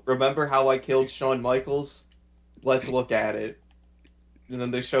 Also, remember how I killed Shawn Michaels? Let's look at it. And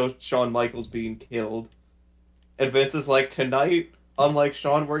then they show Shawn Michaels being killed. And Vince is like, tonight, unlike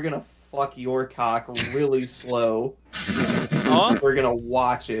Shawn, we're gonna fuck your cock really slow. Huh? We're gonna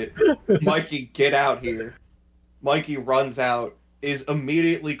watch it. Mikey, get out here. Mikey runs out, is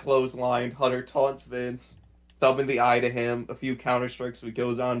immediately clotheslined. Hunter taunts Vince, thumbing the eye to him. A few counter strikes, so he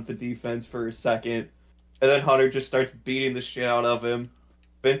goes on the defense for a second. And then Hunter just starts beating the shit out of him.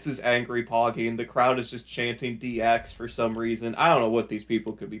 Vince is angry pogging. The crowd is just chanting DX for some reason. I don't know what these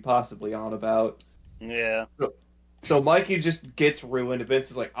people could be possibly on about. Yeah. So Mikey just gets ruined.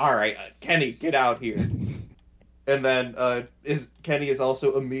 Vince is like, all right, Kenny, get out here. And then Kenny is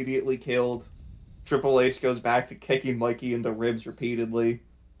also immediately killed. Triple H goes back to kicking Mikey in the ribs repeatedly.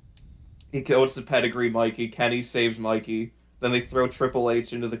 He goes to pedigree Mikey. Kenny saves Mikey. Then they throw Triple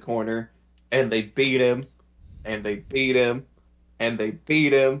H into the corner. And they beat him. And they beat him. And they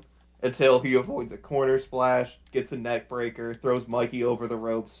beat him. Until he avoids a corner splash. Gets a neck breaker. Throws Mikey over the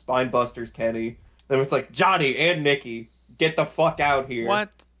ropes. Spine busters Kenny. Then it's like, Johnny and Nikki, get the fuck out here. What?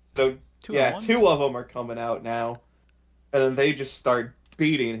 So, Two yeah, on one? 2 of them are coming out now. And then they just start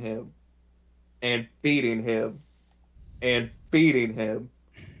beating him. And beating him. And beating him.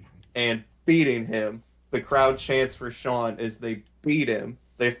 And beating him. The crowd chants for Shawn as they beat him.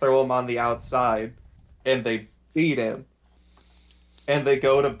 They throw him on the outside. And they beat him. And they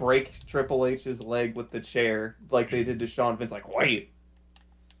go to break Triple H's leg with the chair. Like they did to Shawn. Vince like, wait.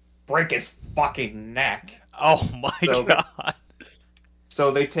 Break his fucking neck. Oh my So- god. So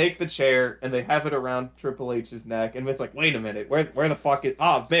they take the chair and they have it around Triple H's neck, and Vince's like, "Wait a minute, where the fuck is?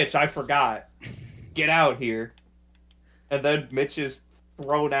 Oh, bitch, I forgot. Get out here!" And then Mitch is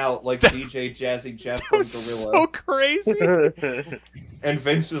thrown out like DJ Jazzy Jeff That from was Gorilla, so crazy. and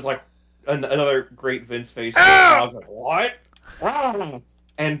Vince is like another great Vince face. Ah! I was like, "What?"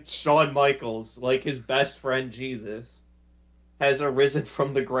 And Shawn Michaels, like his best friend Jesus, has arisen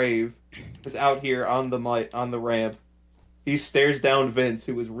from the grave, is out here on the ramp. He stares down Vince,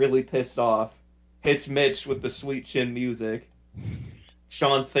 who is really pissed off, hits Mitch with the sweet chin music.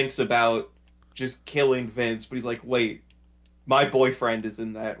 Shawn thinks about just killing Vince, but he's like, wait, my boyfriend is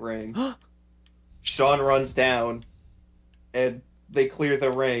in that ring. Shawn runs down, and they clear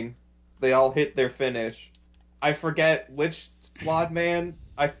the ring. They all hit their finish. I forget which squad man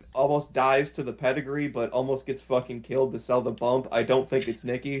almost dies to the pedigree, but almost gets fucking killed to sell the bump. I don't think it's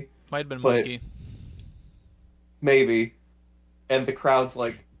Nikki. Might have been But- Mikey. Maybe. And the crowd's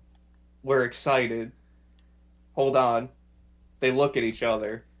like, we're excited. Hold on. They look at each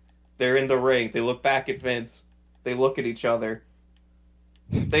other. They're in the ring. They look back at Vince. They look at each other.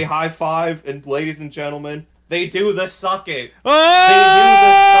 They high five, and ladies and gentlemen, they do the suck it. Oh!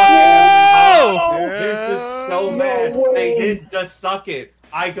 They do the suck it. Vince is so No mad. way. They did the suck it.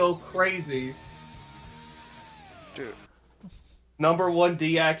 I go crazy. Dude. Number one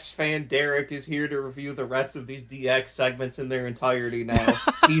DX fan Derek is here to review the rest of these DX segments in their entirety now.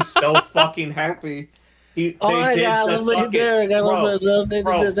 He's so fucking happy. They did the suck it.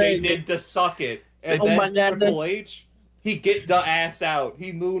 Bro, they did the suck it. And Oh then my God, Triple H, he get the ass out.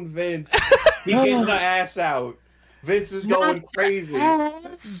 He moon Vince. He get the ass out. Vince is going crazy.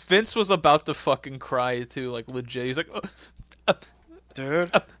 Vince was about to fucking cry too, like legit. He's like,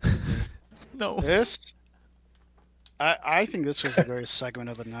 Dude, no. this. I think this was the greatest segment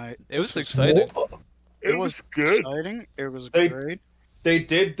of the night. It was exciting. It was good. exciting. It was Hey, great. They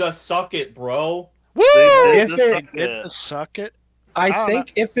did the suck it, bro. Woo! If Just it- like Get that. the suck it. I don't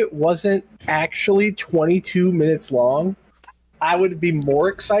think if it wasn't actually 22 minutes long, I would be more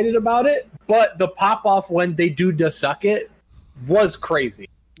excited about it. But the pop off when they do the suck it was crazy.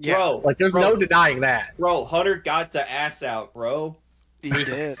 Yeah, Bro, Like, there's bro, no denying that. Bro, Hunter got the ass out, bro. he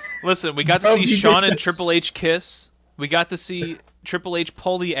did. Listen, we got to Bro, see he Shawn did and this. Triple H kiss. We got to see Triple H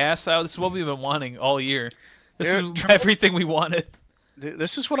pull the ass out. This is what we've been wanting all year. This Dude, is everything we wanted.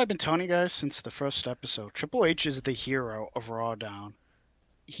 This is what I've been telling you guys since the first episode. Triple H is the hero of Raw Down.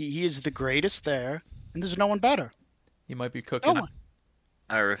 He is the greatest there, and there's no one better. You might be No cooking. one.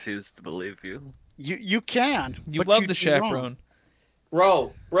 I refuse to believe you. You can. You but love you the do wrong.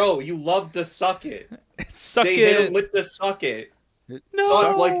 chaperone. Bro, you love to suck it. Suck They hit him it. with the suck it. No.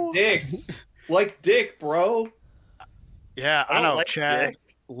 Suck like dicks. Like dick, bro. Yeah, I I don't know. like Chad dick.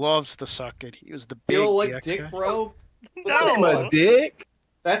 loves the suck it. He was the big Feel like DX dick, guy. bro. I'm a dick.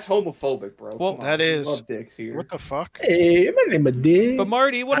 That's homophobic, bro. Well, Come on, that we is- love dicks here. What the fuck? Hey, my name is Dick. But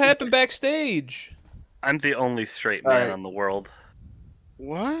Marty, what happened backstage? I'm the only straight man Alright. on the world.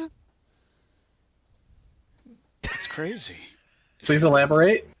 What? That's crazy. Please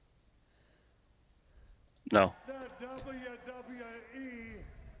elaborate. No. The WWE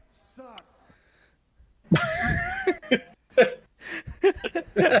sucks.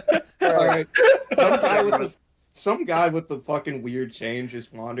 All right. Some guy with the fucking weird chain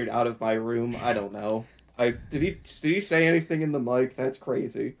just wandered out of my room. I don't know. Did he say anything in the mic? That's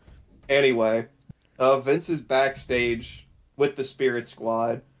crazy. Anyway, Vince is backstage with the Spirit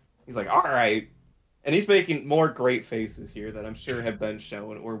Squad. He's like, all right. And he's making more great faces here that I'm sure have been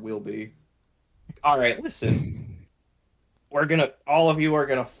shown or will be. All right, listen. All of you are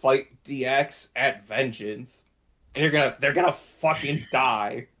gonna fight DX at Vengeance. And they're gonna fucking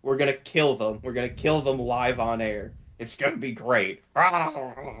die. We're gonna kill them. We're gonna kill them live on air. It's gonna be great.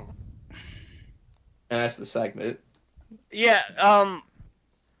 And that's the segment. Yeah,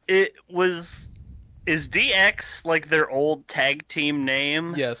 it was... Is DX like their old tag team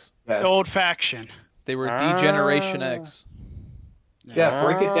name? Yes. The old faction. They were D-Generation X. Yeah,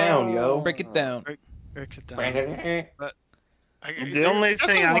 break it down, yo. Break it down. Break it down. The only That's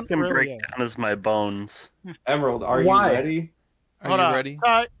thing the I one can really, break down is my bones. Emerald, are Why? you ready? Are Hold you on. ready?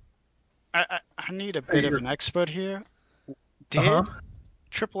 I need a bit of an expert here. Did Uh-huh.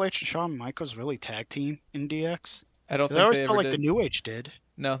 Triple H and Shawn Michaels really tag team in DX? I don't They think always they felt ever like did. the New Age did.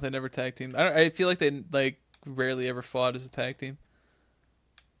 No, they never tag teamed. I feel like they rarely ever fought as a tag team.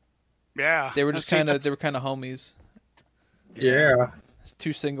 Yeah. They were Now, just see, kind of that's- homies. Yeah.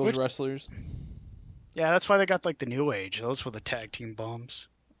 Two singles Which- wrestlers. Yeah, that's why they got like the New Age. Those were the tag team bums.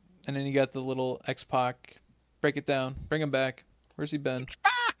 And then you got the little X-Pac. Break it down. Bring him back. Where's he been?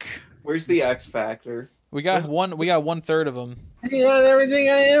 Fuck. Where's the X Factor? We got one third of him. You got everything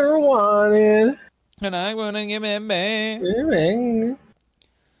I ever wanted. And I'm gonna give it back.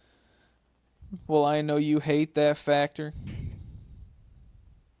 Well, I know you hate that factor.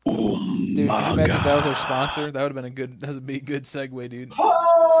 Dude, can you imagine if that was our sponsor? That would be a good segue, dude.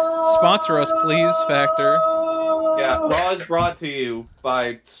 Sponsor us, please, Factor. Yeah, Raw is brought to you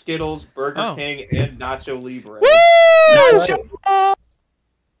by Skittles, Burger Oh. King, and Nacho Libre. Woo!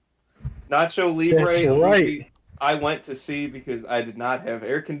 Nacho Libre, That's a movie right. I went to see because I did not have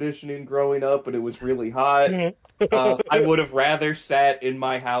air conditioning growing up, but it was really hot. I would have rather sat in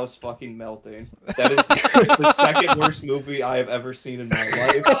my house fucking melting. That is the second worst movie I have ever seen in my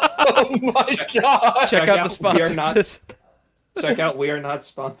life. Oh my god. Check out the We are sponsor. not- This. Check out We Are Not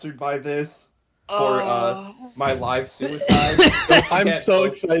Sponsored by this. for my live suicide. Don't I'm forget, so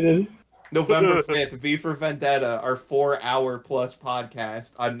folks, excited. November 5th, V for Vendetta, our 4-hour plus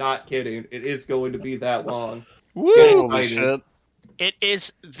podcast. I'm not kidding. It is going to be that long. Woo! Get Holy excited. shit. It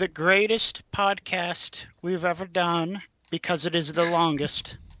is the greatest podcast we've ever done because it is the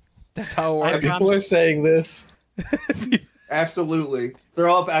longest. That's how it works. People are saying this. Absolutely.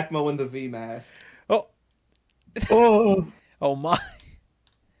 Throw up ECMO in the V mask. Oh, Oh, oh my.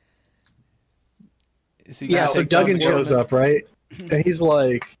 Is he yeah. gonna So take down Duggan the shows government? up, right? And he's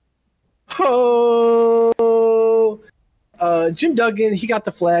like, "Oh, Jim Duggan. He got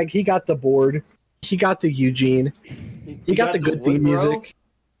the flag. He got the board. He got the Eugene. He got the good theme wood, bro? music.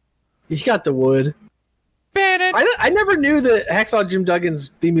 He got the wood." Ban I never knew that Hacksaw Jim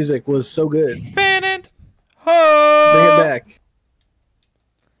Duggan's theme music was so good. Ban it! Ho! Bring it back.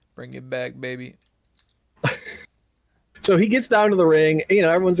 Bring it back, baby. So he gets down to the ring. You know,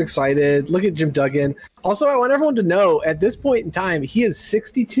 everyone's excited. Look at Jim Duggan. Also, I want everyone to know at this point in time, he is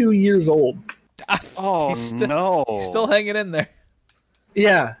 62 years old. Oh, He's still, no. He's still hanging in there.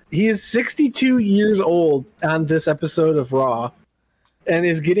 Yeah, he is 62 years old on this episode of Raw and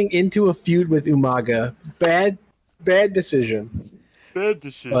is getting into a feud with Umaga. Bad decision. Bad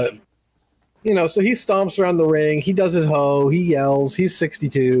decision. But, you know, so he stomps around the ring. He does his ho. He yells. He's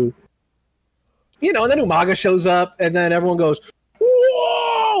 62. You know, and then Umaga shows up, and then everyone goes,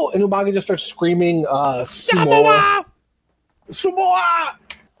 "Whoa!" And Umaga just starts screaming, Samoa! Samoa!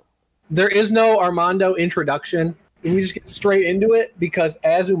 There is no Armando introduction. We just get straight into it because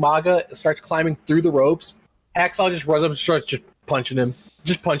as Umaga starts climbing through the ropes, Hacksaw just runs up and starts just punching him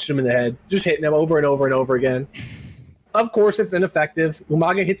in the head, just hitting him over and over and over again. Of course, it's ineffective.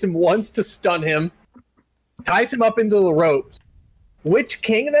 Umaga hits him once to stun him, ties him up into the ropes, which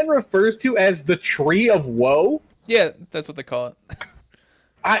King then refers to as the Tree of Woe. Yeah, that's what they call it.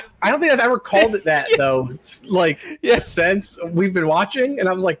 I don't think I've ever called it that, though. It's like, since we've been watching, and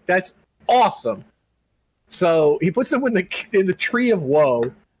I was like, that's awesome. So he puts him in the Tree of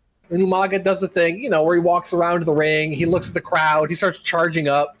Woe, and Umaga does the thing, you know, where he walks around the ring, he looks at the crowd, he starts charging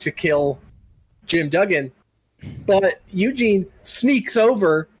up to kill Jim Duggan. But Eugene sneaks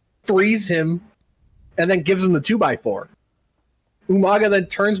over, frees him, and then gives him the 2x4. Umaga then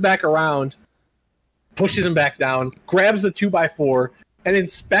turns back around, pushes him back down, grabs the 2x4, and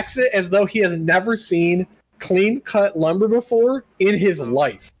inspects it as though he has never seen clean-cut lumber before in his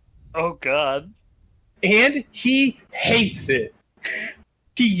life. Oh, God. And he hates it.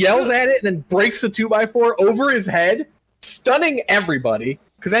 He yells at it and then breaks the 2x4 over his head, stunning everybody,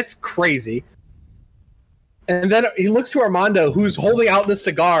 because that's crazy. And then he looks to Armando, who's holding out the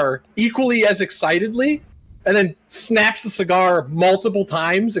cigar equally as excitedly, and then snaps the cigar multiple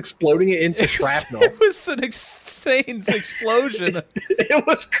times, exploding it into shrapnel. It was an insane explosion. It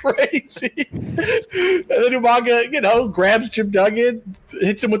was crazy. And then Umaga, you know, grabs Jim Duggan,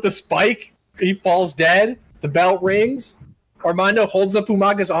 hits him with the spike. He falls dead. The bell rings. Armando holds up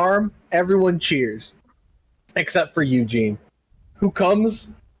Umaga's arm. Everyone cheers, except for Eugene, who comes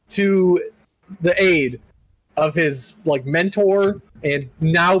to the aid of his like mentor and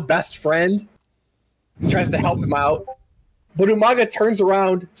now best friend. Tries to help him out, but Umaga turns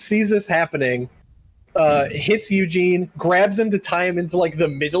around, sees this happening, hits Eugene, grabs him to tie him into like the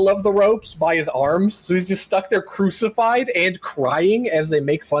middle of the ropes by his arms. So he's just stuck there crucified and crying as they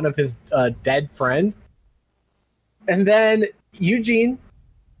make fun of his dead friend. And then Eugene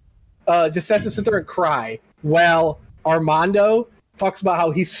just has to sit there and cry while Armando talks about how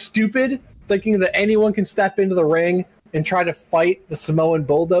he's stupid, thinking that anyone can step into the ring and try to fight the Samoan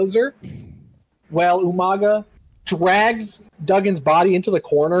bulldozer. Well, Umaga drags Duggan's body into the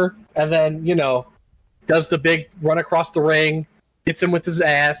corner and then, you know, does the big run across the ring, hits him with his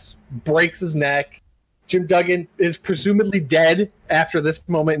ass, breaks his neck. Jim Duggan is presumably dead after this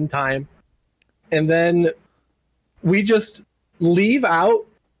moment in time. And then we just leave out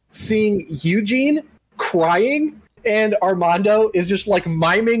seeing Eugene crying and Armando is just like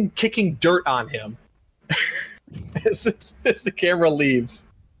miming kicking dirt on him as the camera leaves.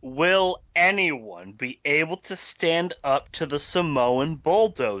 Will anyone be able to stand up to the Samoan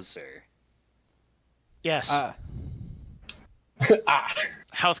bulldozer? Yes. Ah.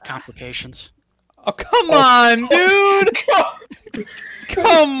 Health complications. Oh, come on, dude!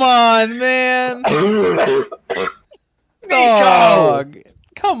 Come on, man! Dog!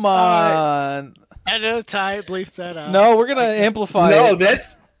 Come on! Edit a tie, bleep that out. No, we're gonna amplify No, it.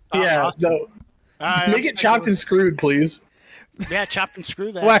 that's no. All right, Make it chopped and screwed, please. Yeah, chopped and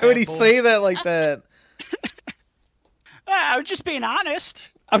screw that. Why would bad he boy. say that like that? I was just being honest.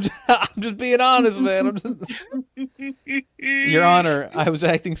 I'm just being honest, man. Your Honor, I was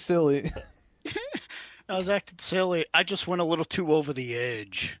acting silly. I was acting silly. I just went a little too over the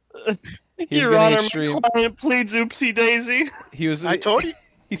edge. He's Your getting Honor, extreme. my client pleads oopsie daisy. He was. I told you.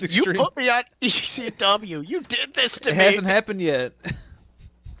 He's You extreme. put me on ECW. You did this to It me. hasn't happened yet.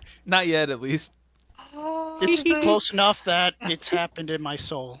 Not yet, at least. It's close enough that it's happened in my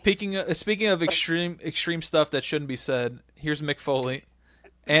soul. Speaking of extreme stuff that shouldn't be said, here's Mick Foley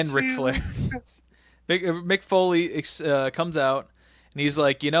and Ric Flair. Mick Foley comes out and he's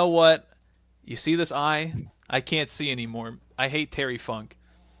like, you know what? You see this eye? I can't see anymore. I hate Terry Funk.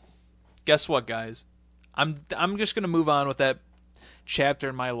 Guess what, guys? I'm just gonna move on with that chapter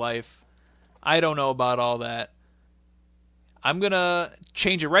in my life. I don't know about all that. I'm gonna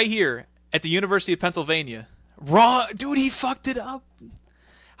change it right here at the University of Pennsylvania. Wrong, dude. He fucked it up.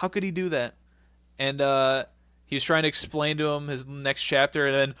 How could he do that? And he was trying to explain to him his next chapter,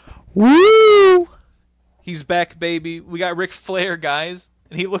 and then woo, he's back, baby. We got Ric Flair, guys,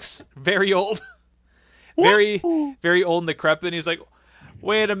 and he looks very old, very old and decrepit. And he's like,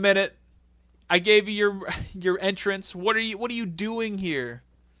 "Wait a minute, I gave you your entrance. What are you doing here?"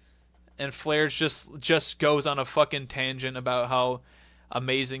 And Flair just goes on a fucking tangent about how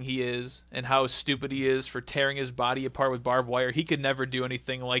amazing he is and how stupid he is for tearing his body apart with barbed wire. He could never do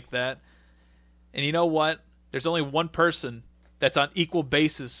anything like that. And you know what? There's only one person that's on equal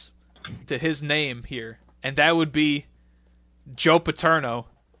basis to his name here, and that would be Joe Paterno.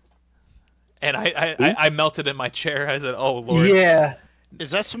 And I melted in my chair. I said, "Oh Lord." Yeah.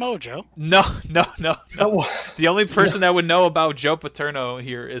 Is that Samoa Joe? No. Oh, The only person that would know about Joe Paterno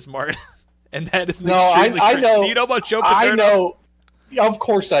here is Martin, and that is No, extremely I cringe. know. Do you know about Joe Paterno? I know. Of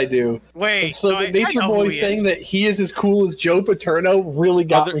course I do. Wait. So no, the I Nature know Boy who he saying is. that he is as cool as Joe Paterno really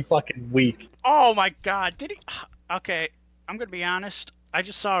got Other- me fucking weak. Oh my God! Did he? Okay, I'm gonna be honest. I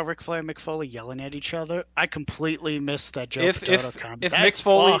just saw Ric Flair and Mick Foley yelling at each other. I completely missed that Joe Paterno comment. If That's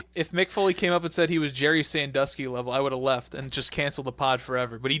Mick Foley came up and said he was Jerry Sandusky level, I would have left and just canceled the pod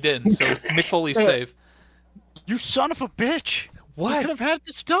forever. But he didn't, so Mick Foley's safe. You son of a bitch! You What? could have had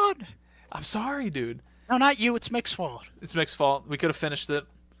this done. I'm sorry, dude. No, not you. It's Mick's fault. It's Mick's fault. We could have finished it.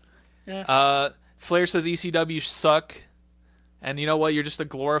 Yeah. Flair says ECW suck, and you know what? You're just a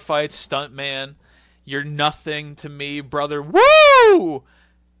glorified stunt man. You're nothing to me, brother. Woo!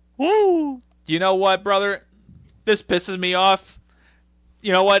 Woo! You know what, brother? This pisses me off.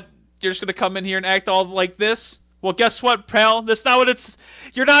 You know what? You're just gonna come in here and act all like this? Well, guess what, pal? That's not what it's.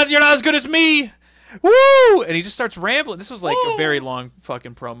 You're not as good as me. Woo! And he just starts rambling. This was like a very long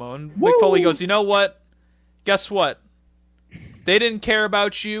fucking promo. And Mick Foley goes, you know what? Guess what? They didn't care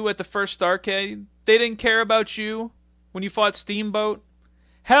about you at the first Starrcade. They didn't care about you when you fought Steamboat.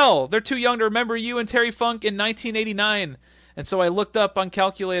 Hell, they're too young to remember you and Terry Funk in 1989. And so I looked up on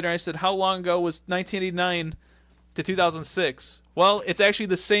Calculator and I said, how long ago was 1989 to 2006? Well, it's actually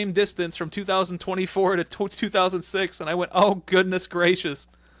the same distance from 2024 to 2006. And I went, oh, goodness gracious.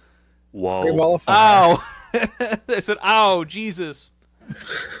 Whoa. Ow. I said, ow, Jesus.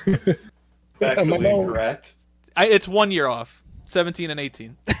 Factually incorrect. It's 1 year off. 17 and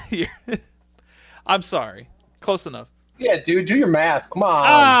 18. I'm sorry. Close enough. Yeah, dude, do your math. Come on.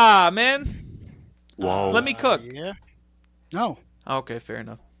 Ah, man. Whoa. Let me cook. Yeah. No. Okay, fair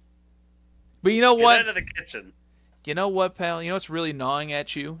enough. But you know Get what? out of the kitchen. You know what, pal? You know what's really gnawing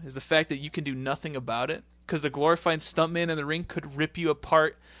at you is the fact that you can do nothing about it because the glorified stuntman in the ring could rip you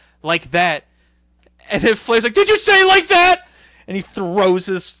apart like that. And then Flair's like, did you say like that? And he throws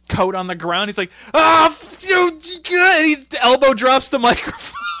his coat on the ground. He's like, and he elbow drops the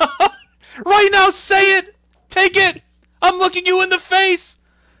microphone. Right now, say it. Take it. I'm looking you in the face.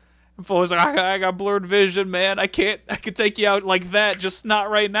 And Flair's like, I got blurred vision, man. I could take you out like that, just not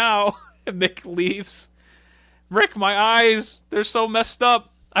right now. And Mick leaves. Rick, my eyes, they're so messed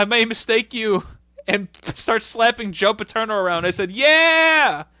up. I may mistake you. And starts slapping Joe Paterno around. I said,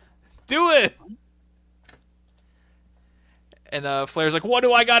 yeah, do it. And Flair's like, what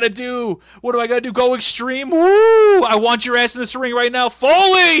do I gotta do? What do I gotta do? Go extreme? Woo! I want your ass in this ring right now.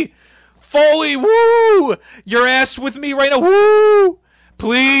 Foley! Foley, woo! Your ass with me right now. Woo!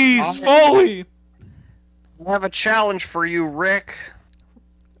 Please, Foley! I have a challenge for you, Rick.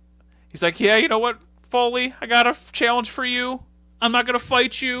 He's like, yeah, you know what, Foley? I got a challenge for you. I'm not gonna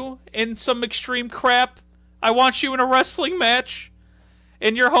fight you in some extreme crap. I want you in a wrestling match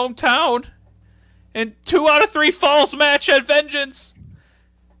in your hometown. And 2 out of 3 falls match at Vengeance.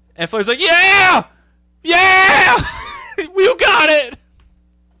 And Flair's like, yeah! Yeah! You got it!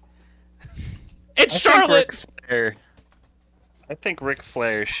 It's Charlotte! I think Ric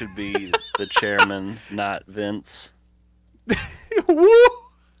Flair should be the chairman, not Vince. Woo!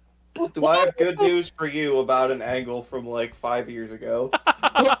 Do I have good news for you about an angle from like 5 years ago?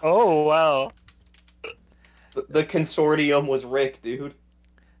 Oh, wow. The consortium was Rick, dude.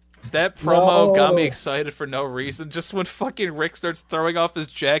 That promo got me No. excited for no reason. Just when fucking Rick starts throwing off his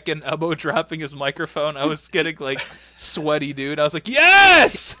jacket and elbow dropping his microphone, I was getting like sweaty, dude. I was like,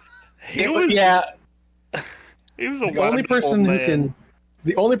 yes! He was Yeah, he was a the only person who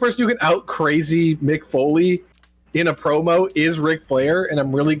can out crazy Mick Foley in a promo is Ric Flair, and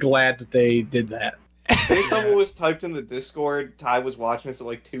I'm really glad that they did that. Based on what was typed in the Discord, Ty was watching this at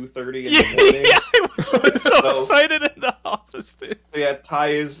like 2:30 in the morning. Yeah, I was so excited in the office, dude. So yeah, Ty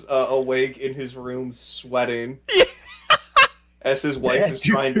is awake in his room, sweating. As his wife is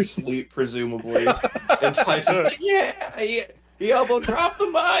trying to sleep, presumably. And Ty's just like, yeah, he elbow dropped the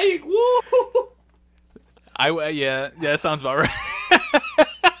mic, woo! Yeah, that sounds about right.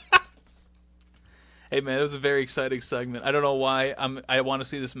 Hey man, it was a very exciting segment. I don't know why I want to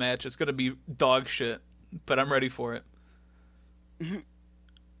see this match. It's gonna be dog shit, but I'm ready for it.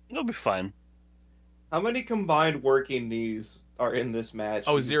 It'll be fine. How many combined working knees are in this match?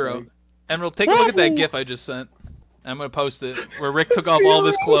 Oh, you 0. think? Emerald, take a look at that GIF I just sent. I'm gonna post it where Rick took off all of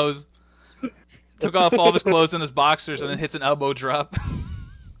his clothes, and his boxers, and then hits an elbow drop.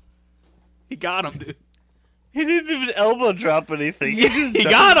 He got him, dude. He didn't even elbow drop anything. Yeah, he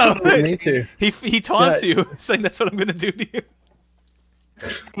got him. Me too. He taunts you, saying that's what I'm gonna do to you.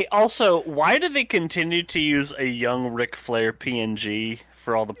 Hey, also, why do they continue to use a young Ric Flair PNG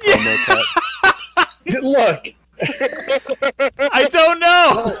for all the promo cuts? Look, I don't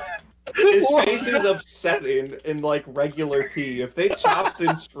know. His face is upsetting in like regular P. If they chopped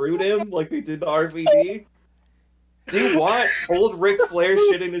and screwed him like they did to RVD, do you want old Ric Flair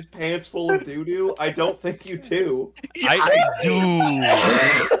shit in his pants full of doo-doo? I don't think you do. I do.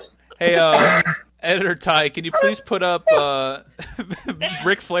 Hey, editor Ty, can you please put up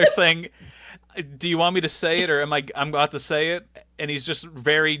Ric Flair saying, "Do you want me to say it, or I'm about to say it?" And he's just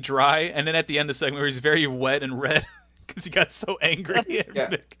very dry, and then at the end of the segment, where he's very wet and red because he got so angry.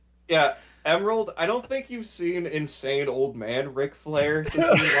 Yeah. Yeah, Emerald, I don't think you've seen insane old man Ric Flair since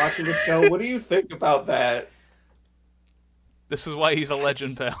you've been watching the show. What do you think about that? This is why he's a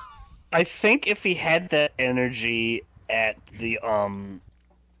legend, pal. I think if he had that energy at the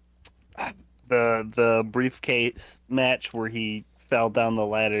briefcase match where he fell down the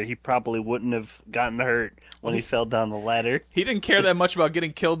ladder, he probably wouldn't have gotten hurt when he fell down the ladder. He didn't care that much about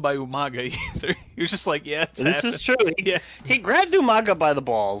getting killed by Umaga either. He was just like, yeah, it's This happened. is true. Yeah. He grabbed Umaga by the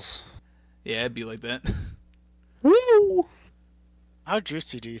balls. Yeah, it'd be like that. Woo! How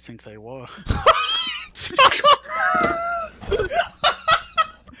juicy do you think they were?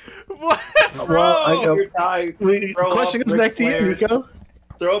 What? well, I know. Your Ty, throw Question up goes Ric back to you, Flair. Nico.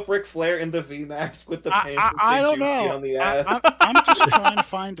 Throw up Ric Flair in the V-Max with the pants and I say don't juicy know. on the ass. I'm just trying to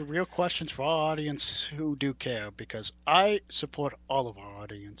find the real questions for our audience who do care, because I support all of our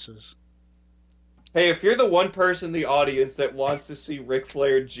audiences. Hey, if you're the one person in the audience that wants to see Ric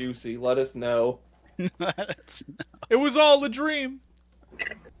Flair juicy, let us know. It was all a dream.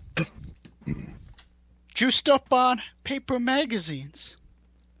 Juiced up on paper magazines.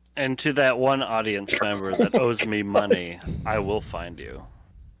 And to that one audience member that owes me money, I will find you.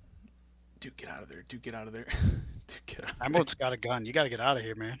 Dude, get out of there. Dude, get out of there. Dude, get out of there. Emerald's got a gun. You got to get out of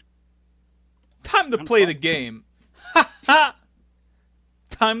here, man. Time to play the game. Ha ha!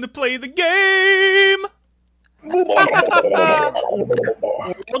 Time to play the game!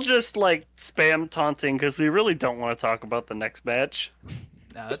 We'll just like spam taunting because we really don't want to talk about the next match.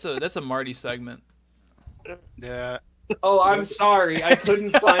 Nah, that's a Marty segment. Yeah. Oh, I'm sorry. I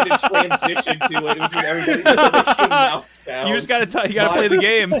couldn't find a transition to it. It was when everybody just like, your mouth down. You just gotta play the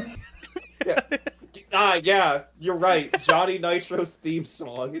game. Yeah, you're right. Johnny Nitro's theme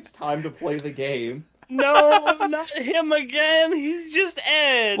song. It's time to play the game. No, not him again. He's just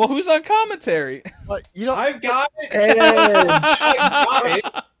Edge. Well, who's on commentary? But you know, I've got it. Edge. I got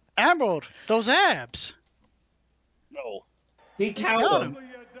it. Emerald, those abs. No. He got counted him.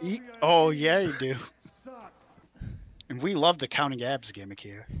 them. Oh, yeah, you do. Suck. And we love the counting abs gimmick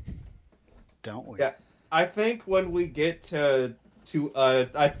here. Don't we? Yeah. I think when we get to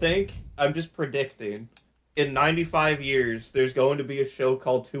I think I'm just predicting in 95 years there's going to be a show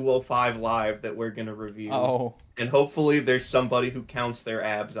called 205 Live that we're going to review. Oh. And hopefully there's somebody who counts their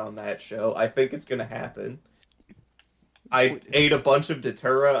abs on that show. I think it's going to happen. I ate a bunch of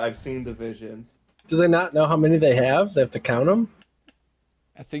Datura. I've seen the visions. Do they not know how many they have? They have to count them?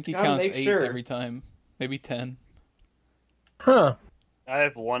 I think he Gotta counts make 8 sure. every time. Maybe 10. Huh. I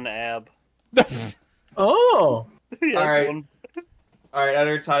have one ab. Oh. He has Alright. one. All right,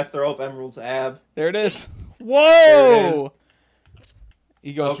 editor Ty, throw up Emerald's ab. There it is. There Whoa! it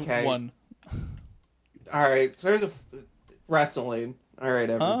He goes Okay. 1. All right, so there's wrestling. All right,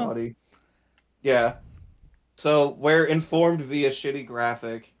 everybody. Yeah. So we're informed via shitty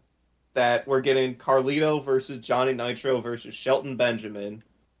graphic that we're getting Carlito versus Johnny Nitro versus Shelton Benjamin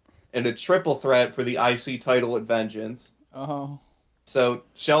in a triple threat for the IC title at Vengeance. Oh. So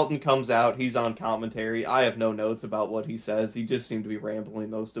Shelton comes out, he's on commentary. I have no notes about what he says. He just seemed to be rambling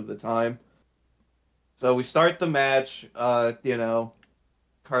most of the time. So we start the match, Johnny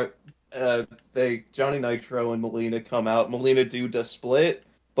Nitro and Melina come out. Melina do the split,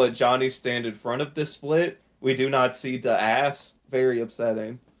 but Johnny stand in front of the split. We do not see the ass. Very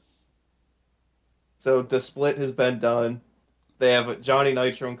upsetting. So the split has been done. They have Johnny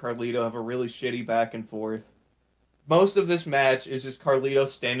Nitro and Carlito have a really shitty back and forth. Most of this match is just Carlito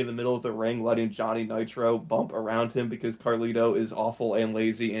standing in the middle of the ring, letting Johnny Nitro bump around him because Carlito is awful and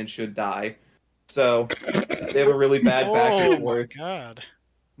lazy and should die. So they have a really bad back and forth. Oh my god.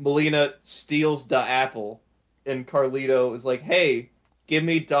 Melina steals the apple, and Carlito is like, "Hey, give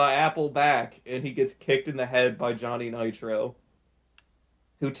me the apple back," and he gets kicked in the head by Johnny Nitro,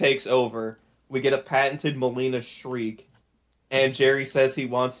 who takes over. We get a patented Melina shriek, and Jerry says he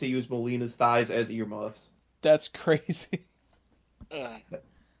wants to use Melina's thighs as earmuffs. That's crazy.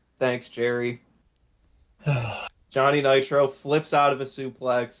 Thanks, Jerry. Johnny Nitro flips out of a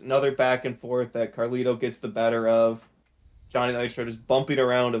suplex, another back and forth that Carlito gets the better of. Johnny Nitro just bumping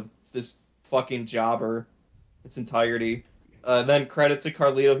around of this fucking jobber its entirety. Then credit to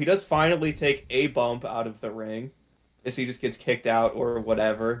Carlito. He does finally take a bump out of the ring, as he just gets kicked out or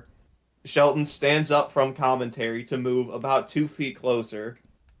whatever. Shelton stands up from commentary to move about 2 feet closer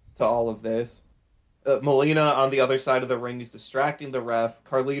to all of this. Melina on the other side of the ring is distracting the ref.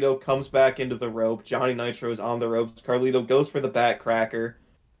 Carlito comes back into the rope. Johnny Nitro is on the ropes. Carlito goes for the backcracker,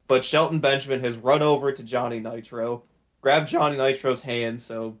 but Shelton Benjamin has run over to Johnny Nitro, grabbed Johnny Nitro's hand,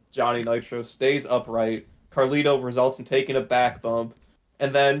 so Johnny Nitro stays upright. Carlito results in taking a back bump,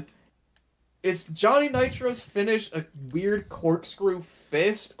 and then is Johnny Nitro's finish a weird corkscrew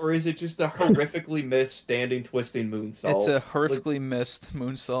fist, or is it just a horrifically missed standing twisting moonsault? It's a horrifically missed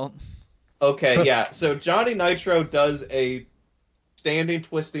moonsault. Okay, yeah. So Johnny Nitro does a standing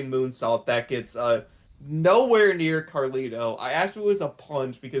twisting moonsault that gets nowhere near Carlito. I asked if it was a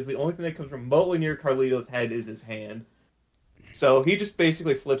punch because the only thing that comes remotely near Carlito's head is his hand. So he just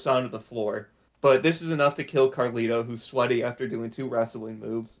basically flips onto the floor. But this is enough to kill Carlito, who's sweaty after doing 2 wrestling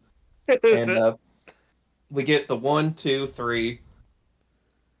moves. And we get the 1, 2, 3.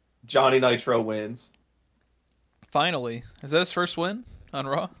 Johnny Nitro wins. Finally. Is that his first win on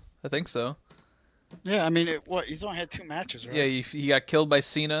Raw? I think so. Yeah, I mean, he's only had 2 matches, right? Yeah, he got killed by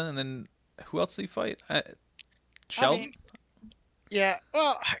Cena, and then who else did he fight? Shelton? I mean, yeah,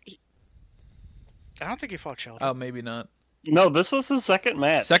 well, I don't think he fought Shelton. Oh, maybe not. No, this was his second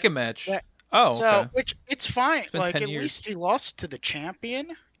match. Second match. Yeah. Oh, so, okay. which, it's fine. been Like, 10 at years. least he lost to the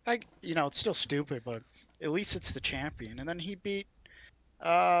champion. Like, it's still stupid, but at least it's the champion. And then he beat,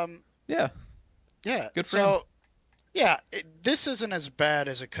 Yeah. Good for him. Yeah, this isn't as bad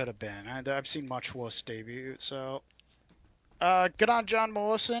as it could have been. I've seen much worse debuts. So, good on John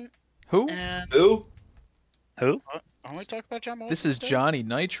Morrison. Who? And Who? Who? I want to talk about John Morrison. This is still? Johnny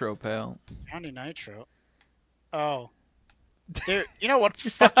Nitro, pal. Johnny Nitro. Oh. There, you know what?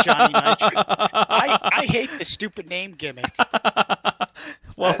 Fuck Johnny Nitro. I hate the stupid name gimmick.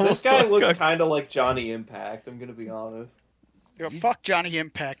 Well, This guy looks kind of like Johnny Impact, I'm going to be honest. Fuck Johnny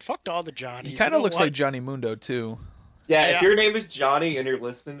Impact. Fuck all the Johnnies. He kind of looks like like Johnny Mundo, too. Yeah, Yeah. if your name is Johnny and you're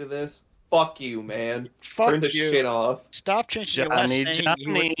listening to this, fuck you, man. Fuck Turn the you. shit off. Stop changing your last Johnny, name.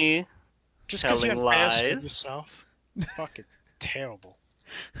 Johnny. Just because you're telling embarrassed lies. of yourself. Fucking terrible.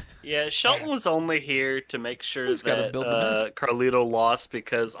 Yeah, Shelton was only here to make sure He's gotta that build the match. Carlito lost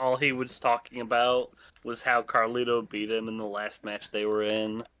because all he was talking about was how Carlito beat him in the last match they were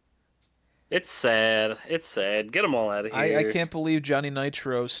in. It's sad. It's sad. Get them all out of here. I can't believe Johnny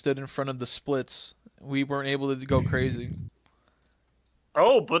Nitro stood in front of the splits. We weren't able to go crazy.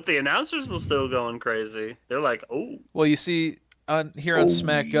 Oh, but the announcers were still going crazy. They're like, oh. Well, you see, here on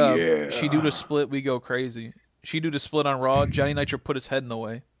Smack Up, she do the split, we go crazy. She do the split on Raw, Johnny Nitro put his head in the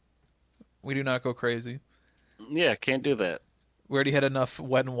way. We do not go crazy. Yeah, can't do that. We already had enough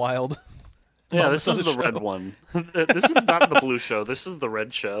Wet and Wild. Yeah, moments this is on the show. red one. This is not the blue show. This is the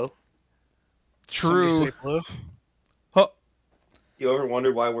red show. True. Somebody say blue? Huh. You ever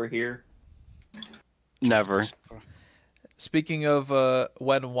wonder why we're here? Never. Speaking of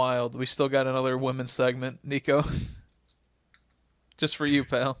Wet and Wild, we still got another women's segment. Nico. Just for you,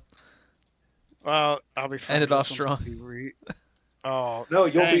 pal. Well, I'll be fine. End it off This one's strong. gonna be Oh, No,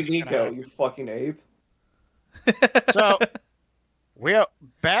 you'll that be ain't gonna Nico, happen. you fucking ape. So, we're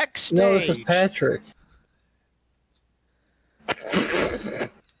backstage. No, this is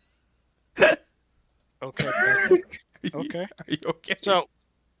Okay. Okay. Are you okay? So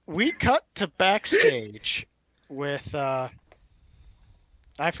we cut to backstage with I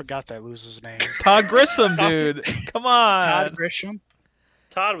forgot that loser's name. Todd Grissom, dude. Come on. Todd Grisham.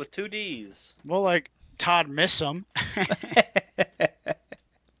 Todd with 2 D's. Well, like Todd Missum.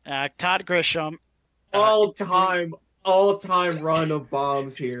 Todd Grisham. All-time run of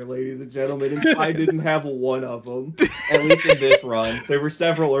bombs here, ladies and gentlemen. And I didn't have one of them, at least in this run. There were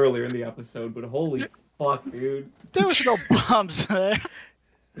several earlier in the episode, but holy fuck, dude. There was no bombs there.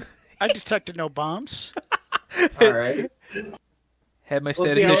 I detected no bombs. All right. Had my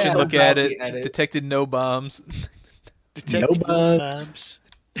We'll see how statistician it look comes out at the it. edit. Detected no bombs. Detected No bombs.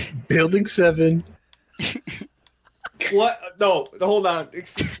 Building 7. What? No, hold on.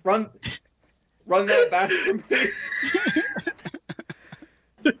 Run that back for me.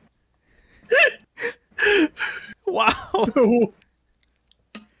 Wow.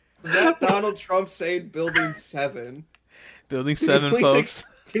 Is that Donald Trump saying Building 7? Building 7, Please folks.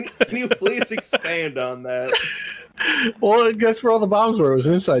 Can you please expand on that? Well, guess where all the bombs were? It was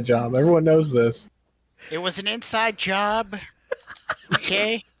an inside job. Everyone knows this. It was an inside job.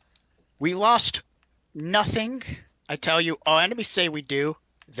 Okay? We lost nothing. I tell you, all enemies say we do.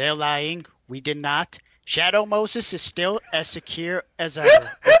 They're lying. We did not. Shadow Moses is still as secure as ever.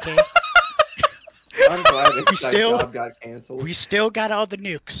 Okay? I'm glad that still- job got canceled. We still got all the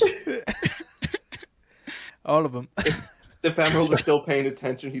nukes. All of them. If Emerald was still paying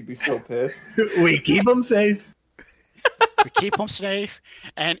attention, he'd be so pissed. We keep them safe. We keep them safe.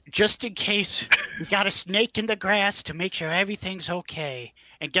 And just in case, we got a snake in the grass to make sure everything's okay.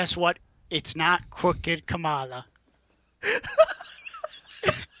 And guess what? It's not Crooked Kamala.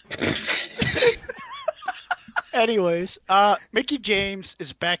 Anyways, Mickey James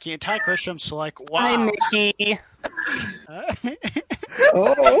is back in. Todd Grisham's like, wow. Hi, Mickey.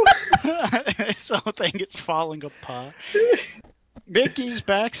 Oh. This whole thing is falling apart. Mickey's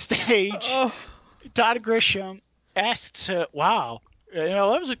backstage. Oh. Todd Grisham asks, wow, that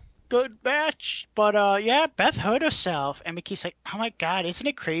was a good match, but yeah, Beth hurt herself. And Mickey's like, oh my god, isn't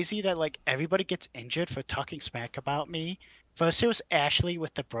it crazy that like everybody gets injured for talking smack about me? First it was Ashley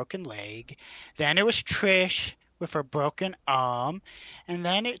with the broken leg, then it was Trish with her broken arm, and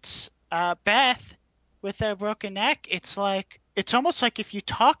then it's Beth with her broken neck. It's almost like if you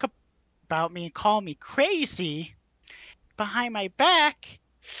talk about me and call me crazy behind my back,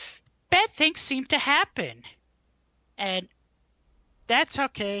 bad things seem to happen. And that's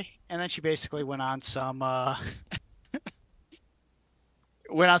okay. And then she basically went on some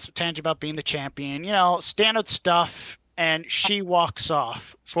tangent about being the champion, standard stuff. And she walks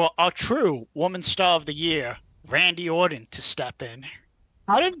off for a true Woman Star of the Year, Randy Orton, to step in.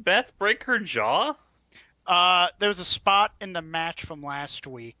 How did Beth break her jaw? There was a spot in the match from last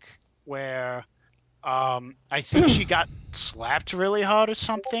week where I think she got slapped really hard or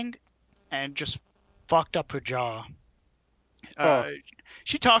something and just fucked up her jaw.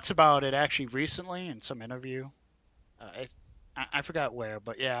 She talks about it actually recently in some interview. I forgot where,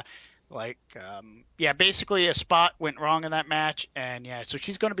 but yeah. Basically a spot went wrong in that match, and yeah, so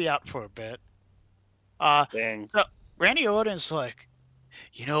she's going to be out for a bit. Dang. So Randy Orton's like,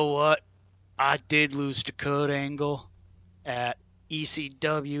 you know what? I did lose to Kurt Angle at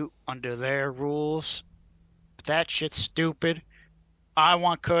ECW under their rules. But that shit's stupid. I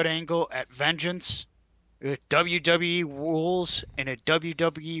want Kurt Angle at Vengeance with WWE rules in a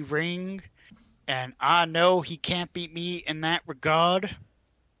WWE ring, and I know he can't beat me in that regard.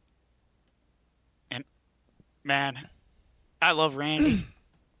 Man, I love Randy.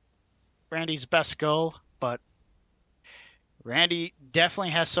 Randy's best goal, but Randy definitely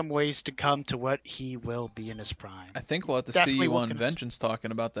has some ways to come to what he will be in his prime. I think we'll have to Definitely see you on working Vengeance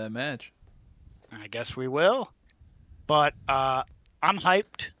talking about that match. I guess we will. But I'm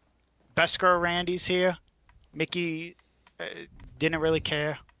hyped. Best girl Randy's here. Mickey didn't really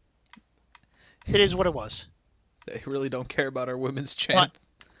care. It is what it was. They really don't care about our women's champ.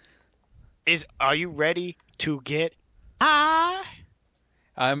 Are you ready to get high?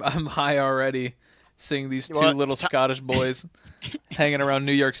 I'm high already, seeing these two Well, little Scottish boys hanging around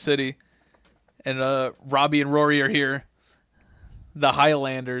New York City, and Robbie and Rory are here, the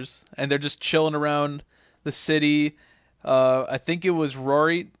Highlanders, and they're just chilling around the city. I think it was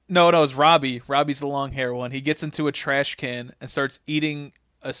Rory. No, it was Robbie. Robbie's the long hair one. He gets into a trash can and starts eating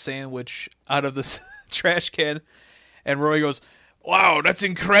a sandwich out of the trash can, and Rory goes, "Wow, that's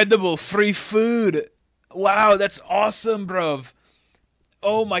incredible! Free food! Wow, that's awesome, bruv!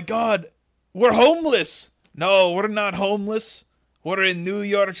 Oh my god, we're homeless! No, we're not homeless. We're in New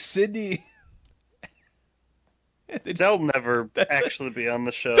York City." They'll never actually be on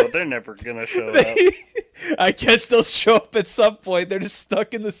the show. They're never gonna show up. I guess they'll show up at some point. They're just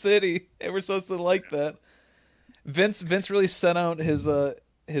stuck in the city, and we're supposed to like that. Vince really sent out his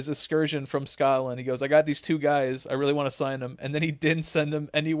excursion from Scotland. He goes, I got these 2 guys. I really want to sign them. And then he didn't send them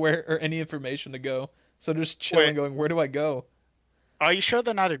anywhere or any information to go. So they're just chilling, going, where do I go? Are you sure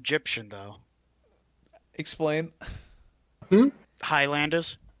they're not Egyptian, though? Explain.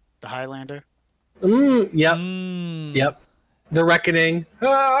 Highlanders? The Highlander? Yep. Yep. The Reckoning.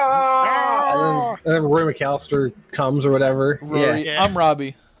 And then Roy McAllister comes or whatever. Rory. Yeah. I'm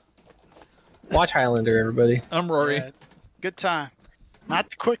Robbie. Watch Highlander, everybody. I'm Rory. Yeah. Good time. Not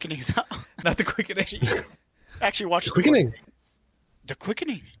the Quickening, though. Not the Quickening. Actually, watch The Quickening. The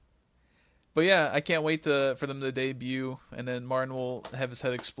Quickening. But yeah, I can't wait for them to debut, and then Martin will have his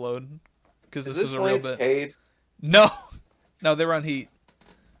head explode. Because this was a real bit. Cade? No! No, they were on Heat.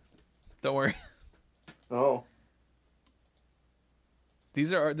 Don't worry. Oh.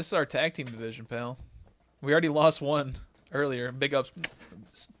 This is our tag team division, pal. We already lost one earlier. Big ups.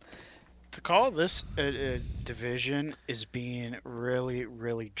 To call this a division is being really,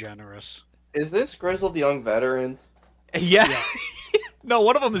 really generous. Is this Grizzled Young Veterans? Yeah. No,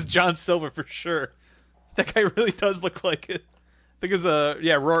 one of them is John Silver for sure. That guy really does look like it. I think it's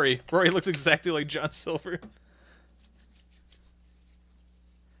Rory. Rory looks exactly like John Silver.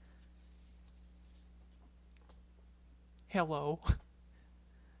 Hello.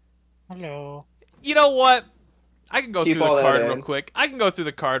 Hello. You know what? I can go Keep through all the that card in. real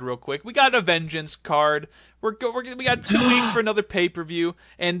quick. We got a Vengeance card. We got 2 weeks for another pay-per-view,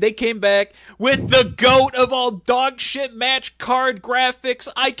 and they came back with the GOAT of all dog shit match card graphics.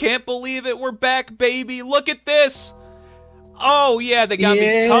 I can't believe it. We're back, baby. Look at this. Oh, yeah, they got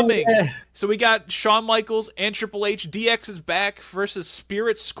me coming. So we got Shawn Michaels and Triple H. DX is back versus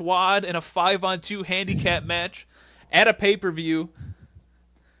Spirit Squad in a 5-on-2 handicap match at a pay-per-view.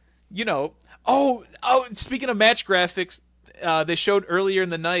 You know. Oh, speaking of match graphics, they showed earlier in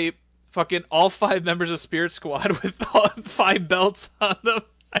the night fucking all 5 members of Spirit Squad with all 5 belts on them.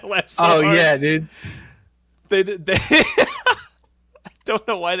 I laughed so hard. Oh, yeah, dude. They I don't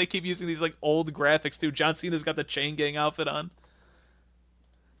know why they keep using these like old graphics too. John Cena's got the chain gang outfit on.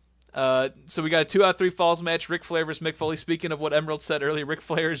 So we got a 2 out of 3 falls match. Ric Flair versus Mick Foley. Speaking of what Emerald said earlier, Ric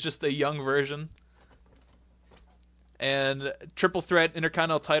Flair is just a young version. And triple threat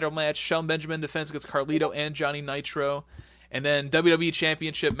intercontinental title match. Shelton Benjamin defends against Carlito and Johnny Nitro. And then WWE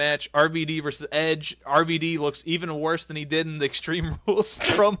Championship match. RVD versus Edge. RVD looks even worse than he did in the Extreme Rules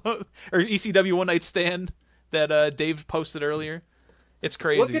promo or ECW One Night Stand that Dave posted earlier. It's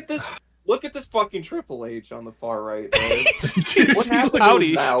crazy. Look at this fucking Triple H on the far right. Man. Dude, What happened to pouty.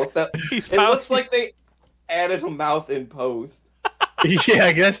 his mouth? He's It pouty. looks like they added a mouth in post. Yeah,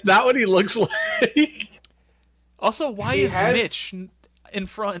 I guess not what he looks like. Also, why He is has- Mitch in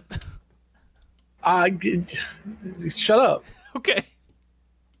front? Shut up. Okay.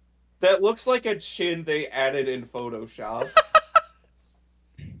 That looks like a chin they added in Photoshop.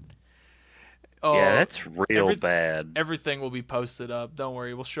 Oh, Yeah, that's real bad. Everything will be posted up. Don't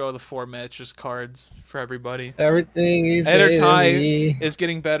worry. We'll show the 4 matches cards for everybody. Everything he's Editor saying Ty to me. is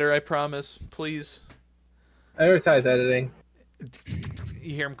getting better, I promise. Please. Advertise editing.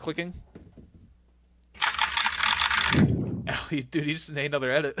 You hear him clicking? Oh, dude, he just made another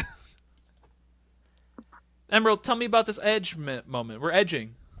edit. Emerald, tell me about this Edge moment. We're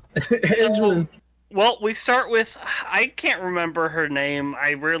edging. Edgeman. Well, we start with I can't remember her name.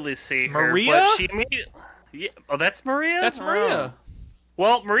 I rarely see her. Maria? But she yeah, oh, that's Maria. That's Maria. Oh.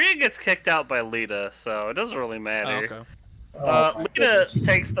 Well, Maria gets kicked out by Lita, so it doesn't really Oh, matter. okay. Lita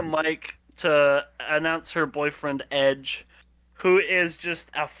takes the mic to announce her boyfriend Edge, who is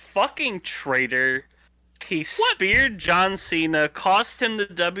just a fucking traitor. He speared John Cena, cost him the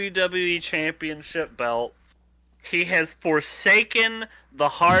WWE Championship belt. He has forsaken the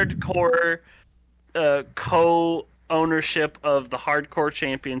hardcore co-ownership of the hardcore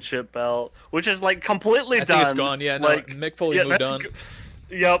championship belt, which is like completely I done. think it's gone. Yeah, no, like, Mick Foley moved that's on.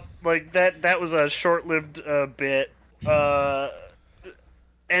 Yep, like that was a short-lived bit. And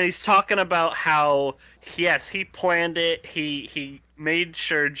he's talking about how yes, he planned it. He made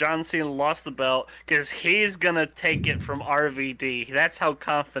sure John Cena lost the belt because he's gonna take it from RVD. That's how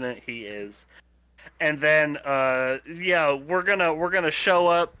confident he is. And then, yeah, we're gonna show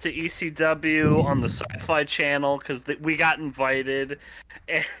up to ECW on the Sci-Fi Channel because we got invited.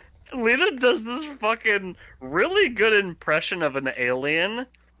 And Lita does this fucking really good impression of an alien,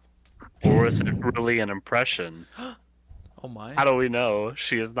 or is it really an impression? Oh my. How do we know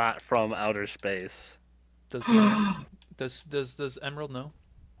she is not from outer space? Does Emerald know?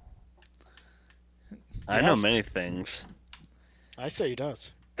 I know Yes. many things. I say he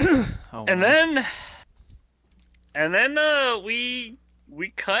does. Oh, And man. then we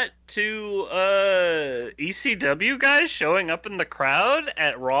cut to ECW guys showing up in the crowd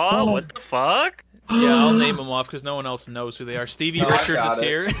at Raw. Oh. What the fuck? Yeah, I'll name them off because no one else knows who they are. Stevie No, I Richards got is it.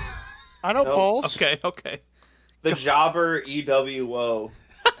 here. I know Nope. balls. Okay. The Jobber EWO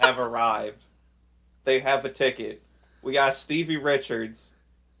have arrived. They have a ticket. We got Stevie Richards.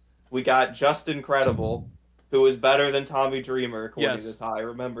 We got Just Incredible, who is better than Tommy Dreamer, according Yes. to Ty.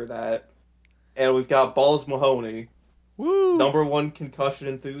 Remember that. And we've got Balls Mahoney, Woo! #1 concussion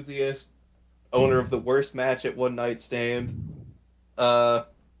enthusiast, owner of the worst match at One Night Stand.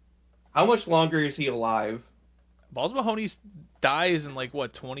 How much longer is he alive? Balls Mahoney dies in like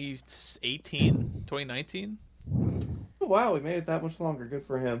what 2018, 2019. Oh, wow, he made it that much longer. Good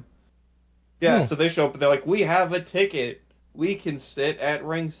for him. Yeah, so they show up and they're like, we have a ticket. We can sit at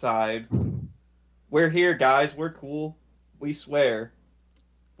ringside. We're here, guys. We're cool. We swear.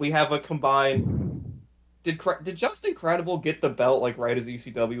 We have a combined... Did Just Incredible get the belt like right as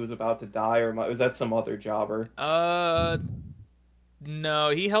ECW was about to die, or was that some other jobber? No,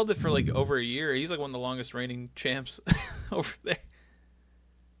 he held it for like over a year. He's like one of the longest reigning champs over there.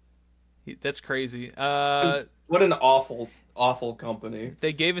 That's crazy. What an awful company.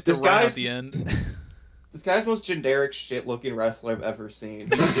 They gave it to This Ryan guy's- at the end. This guy's the most generic shit-looking wrestler I've ever seen.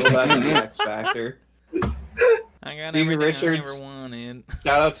 You feel that in the X Factor. I got Stevie everything Richards. I ever wanted.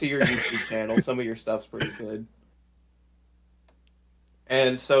 Shout out to your YouTube channel. Some of your stuff's pretty good.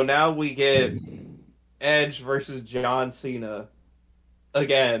 And so now we get Edge versus John Cena.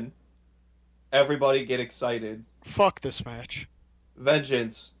 Again. Everybody get excited. Fuck this match.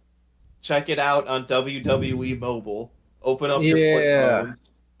 Vengeance. Check it out on WWE Mobile. Open up your flip Yeah. phones.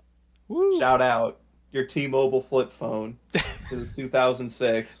 Woo! Shout out your T-Mobile flip phone. It was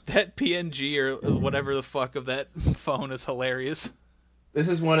 2006. That PNG or whatever the fuck of that phone is hilarious. This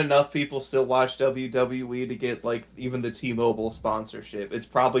is when enough people still watch WWE to get, like, even the T-Mobile sponsorship. It's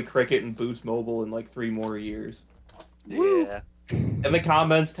probably Cricket and Boost Mobile in, like, 3 more years. Yeah. And the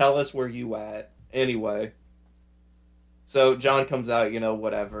comments tell us where you at. Anyway. So, John comes out,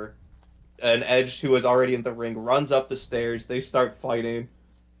 whatever. And Edge, who is already in the ring, runs up the stairs. They start fighting.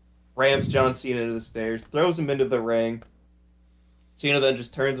 Rams John Cena into the stairs. Throws him into the ring. Cena then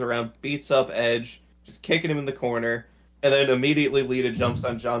just turns around, beats up Edge, just kicking him in the corner. And then immediately Lita jumps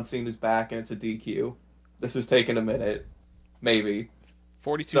on John Cena's back, and it's a DQ. This is taking a minute. Maybe.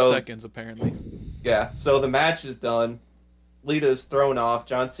 42 seconds, apparently. Yeah, so the match is done. Lita's thrown off.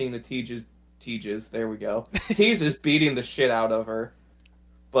 John Cena teases, there we go. Teases beating the shit out of her.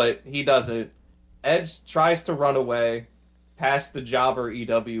 But he doesn't. Edge tries to run away past the jobber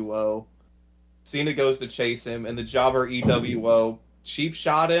EWO. Cena goes to chase him, and the jobber EWO cheap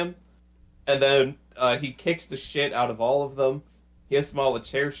shot him. And then he kicks the shit out of all of them. He has them all with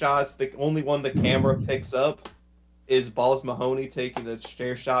chair shots. The only one the camera picks up is Balls Mahoney taking a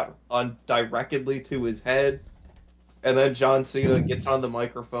chair shot on directly to his head. And then John Cena gets on the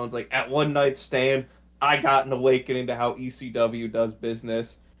microphones like, at One Night Stand, I got an awakening to how ECW does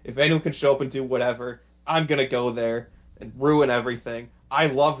business. If anyone can show up and do whatever, I'm gonna go there and ruin everything. I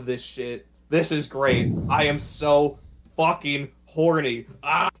love this shit. This is great. I am so fucking horny.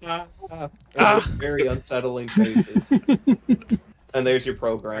 Very unsettling faces. And there's your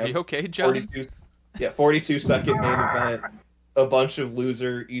program. Are you okay, John? 42-second main event. A bunch of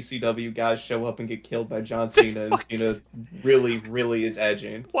loser ECW guys show up and get killed by John Cena, and Cena really, really is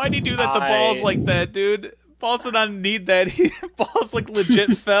edging. Why'd he do that to Balls like that, dude? Balls did not need that. Balls like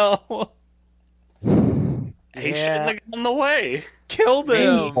legit fell. He shouldn't have gotten the way. Killed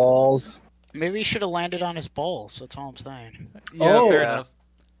him. Balls. Maybe he should have landed on his balls. That's all I'm saying. Yeah, fair yeah.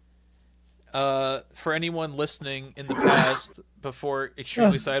 enough. For anyone listening in the past, before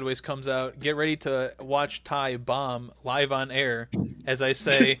Extremely Sideways comes out, get ready to watch Ty bomb live on air. As I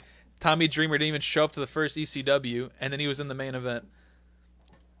say, Tommy Dreamer didn't even show up to the first ECW, and then he was in the main event.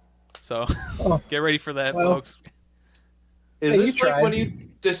 So, get ready for that, folks. Is Hey, this you like tried. when you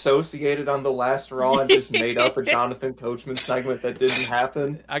dissociated on the last Raw and just made up a Jonathan Coachman segment that didn't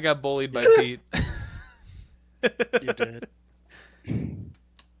happen? I got bullied by Pete. You did.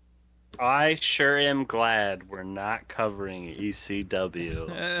 I sure am glad we're not covering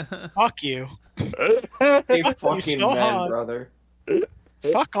ECW. Fuck you. Hey, fucking so men, hot. brother.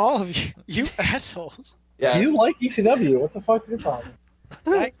 Fuck all of you. You assholes. Yeah, You like ECW? What the fuck is your problem?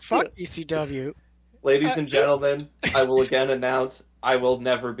 Fuck ECW. ladies and gentlemen, I will again announce I will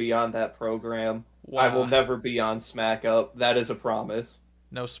never be on that program. I will Wow. never be on Smack Up. That is a promise.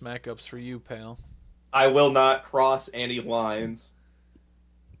 No smack ups for you, pal. I will not cross any lines.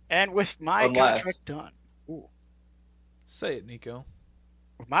 And with my Unless- contract done. Say it, Nico.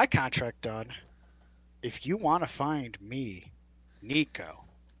 With my contract done, if you want to find me, Nico,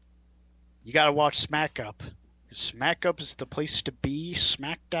 you got to watch Smack Up. Smack Up is the place to be.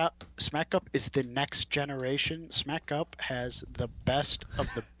 Smack Up is the next generation. Smack Up has the best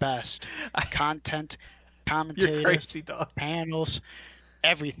of the best content, You're commentators, crazy, dog. panels,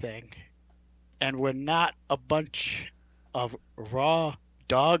 everything. And we're not a bunch of raw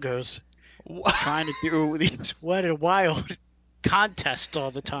doggers What? trying to do these wet and wild contests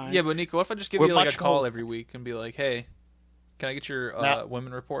all the time. Yeah, but Nico, what if I just give We're you like a much call more- every week and be like, "Hey, can I get your No.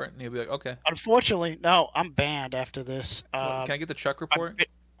 women report?" And you'll be like, "Okay." Unfortunately, no, I'm banned after this. Can I get the Chuck report?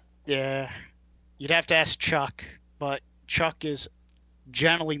 Yeah, you'd have to ask Chuck, but Chuck is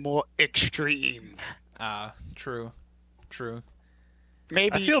generally more extreme. Ah, true.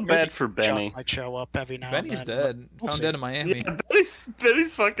 Maybe I feel bad maybe for Chuck Benny. might show up every now Benny's and then. but dead. we'll Found see. dead in Miami. Yeah,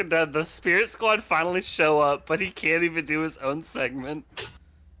 Benny's fucking dead. The Spirit Squad finally show up, but he can't even do his own segment.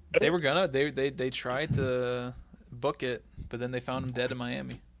 They were gonna. They tried to book it, but then they found him dead in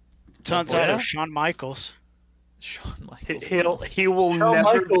Miami. Turns out it Yeah. was Shawn Michaels. Shawn Michaels. He will Shawn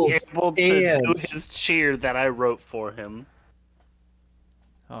never Michaels be able to do and- his cheer that I wrote for him.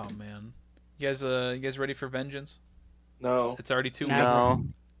 Oh man, you guys ready for vengeance? No. It's already 2 weeks. No.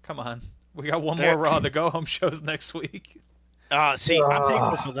 Come on, we got one There- more Raw. The go home shows next week. See, I'm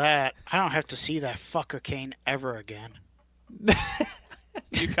thankful for that. I don't have to see that fucker Kane ever again.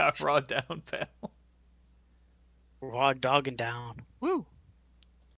 You got Raw down, pal. Raw dogging down. Woo.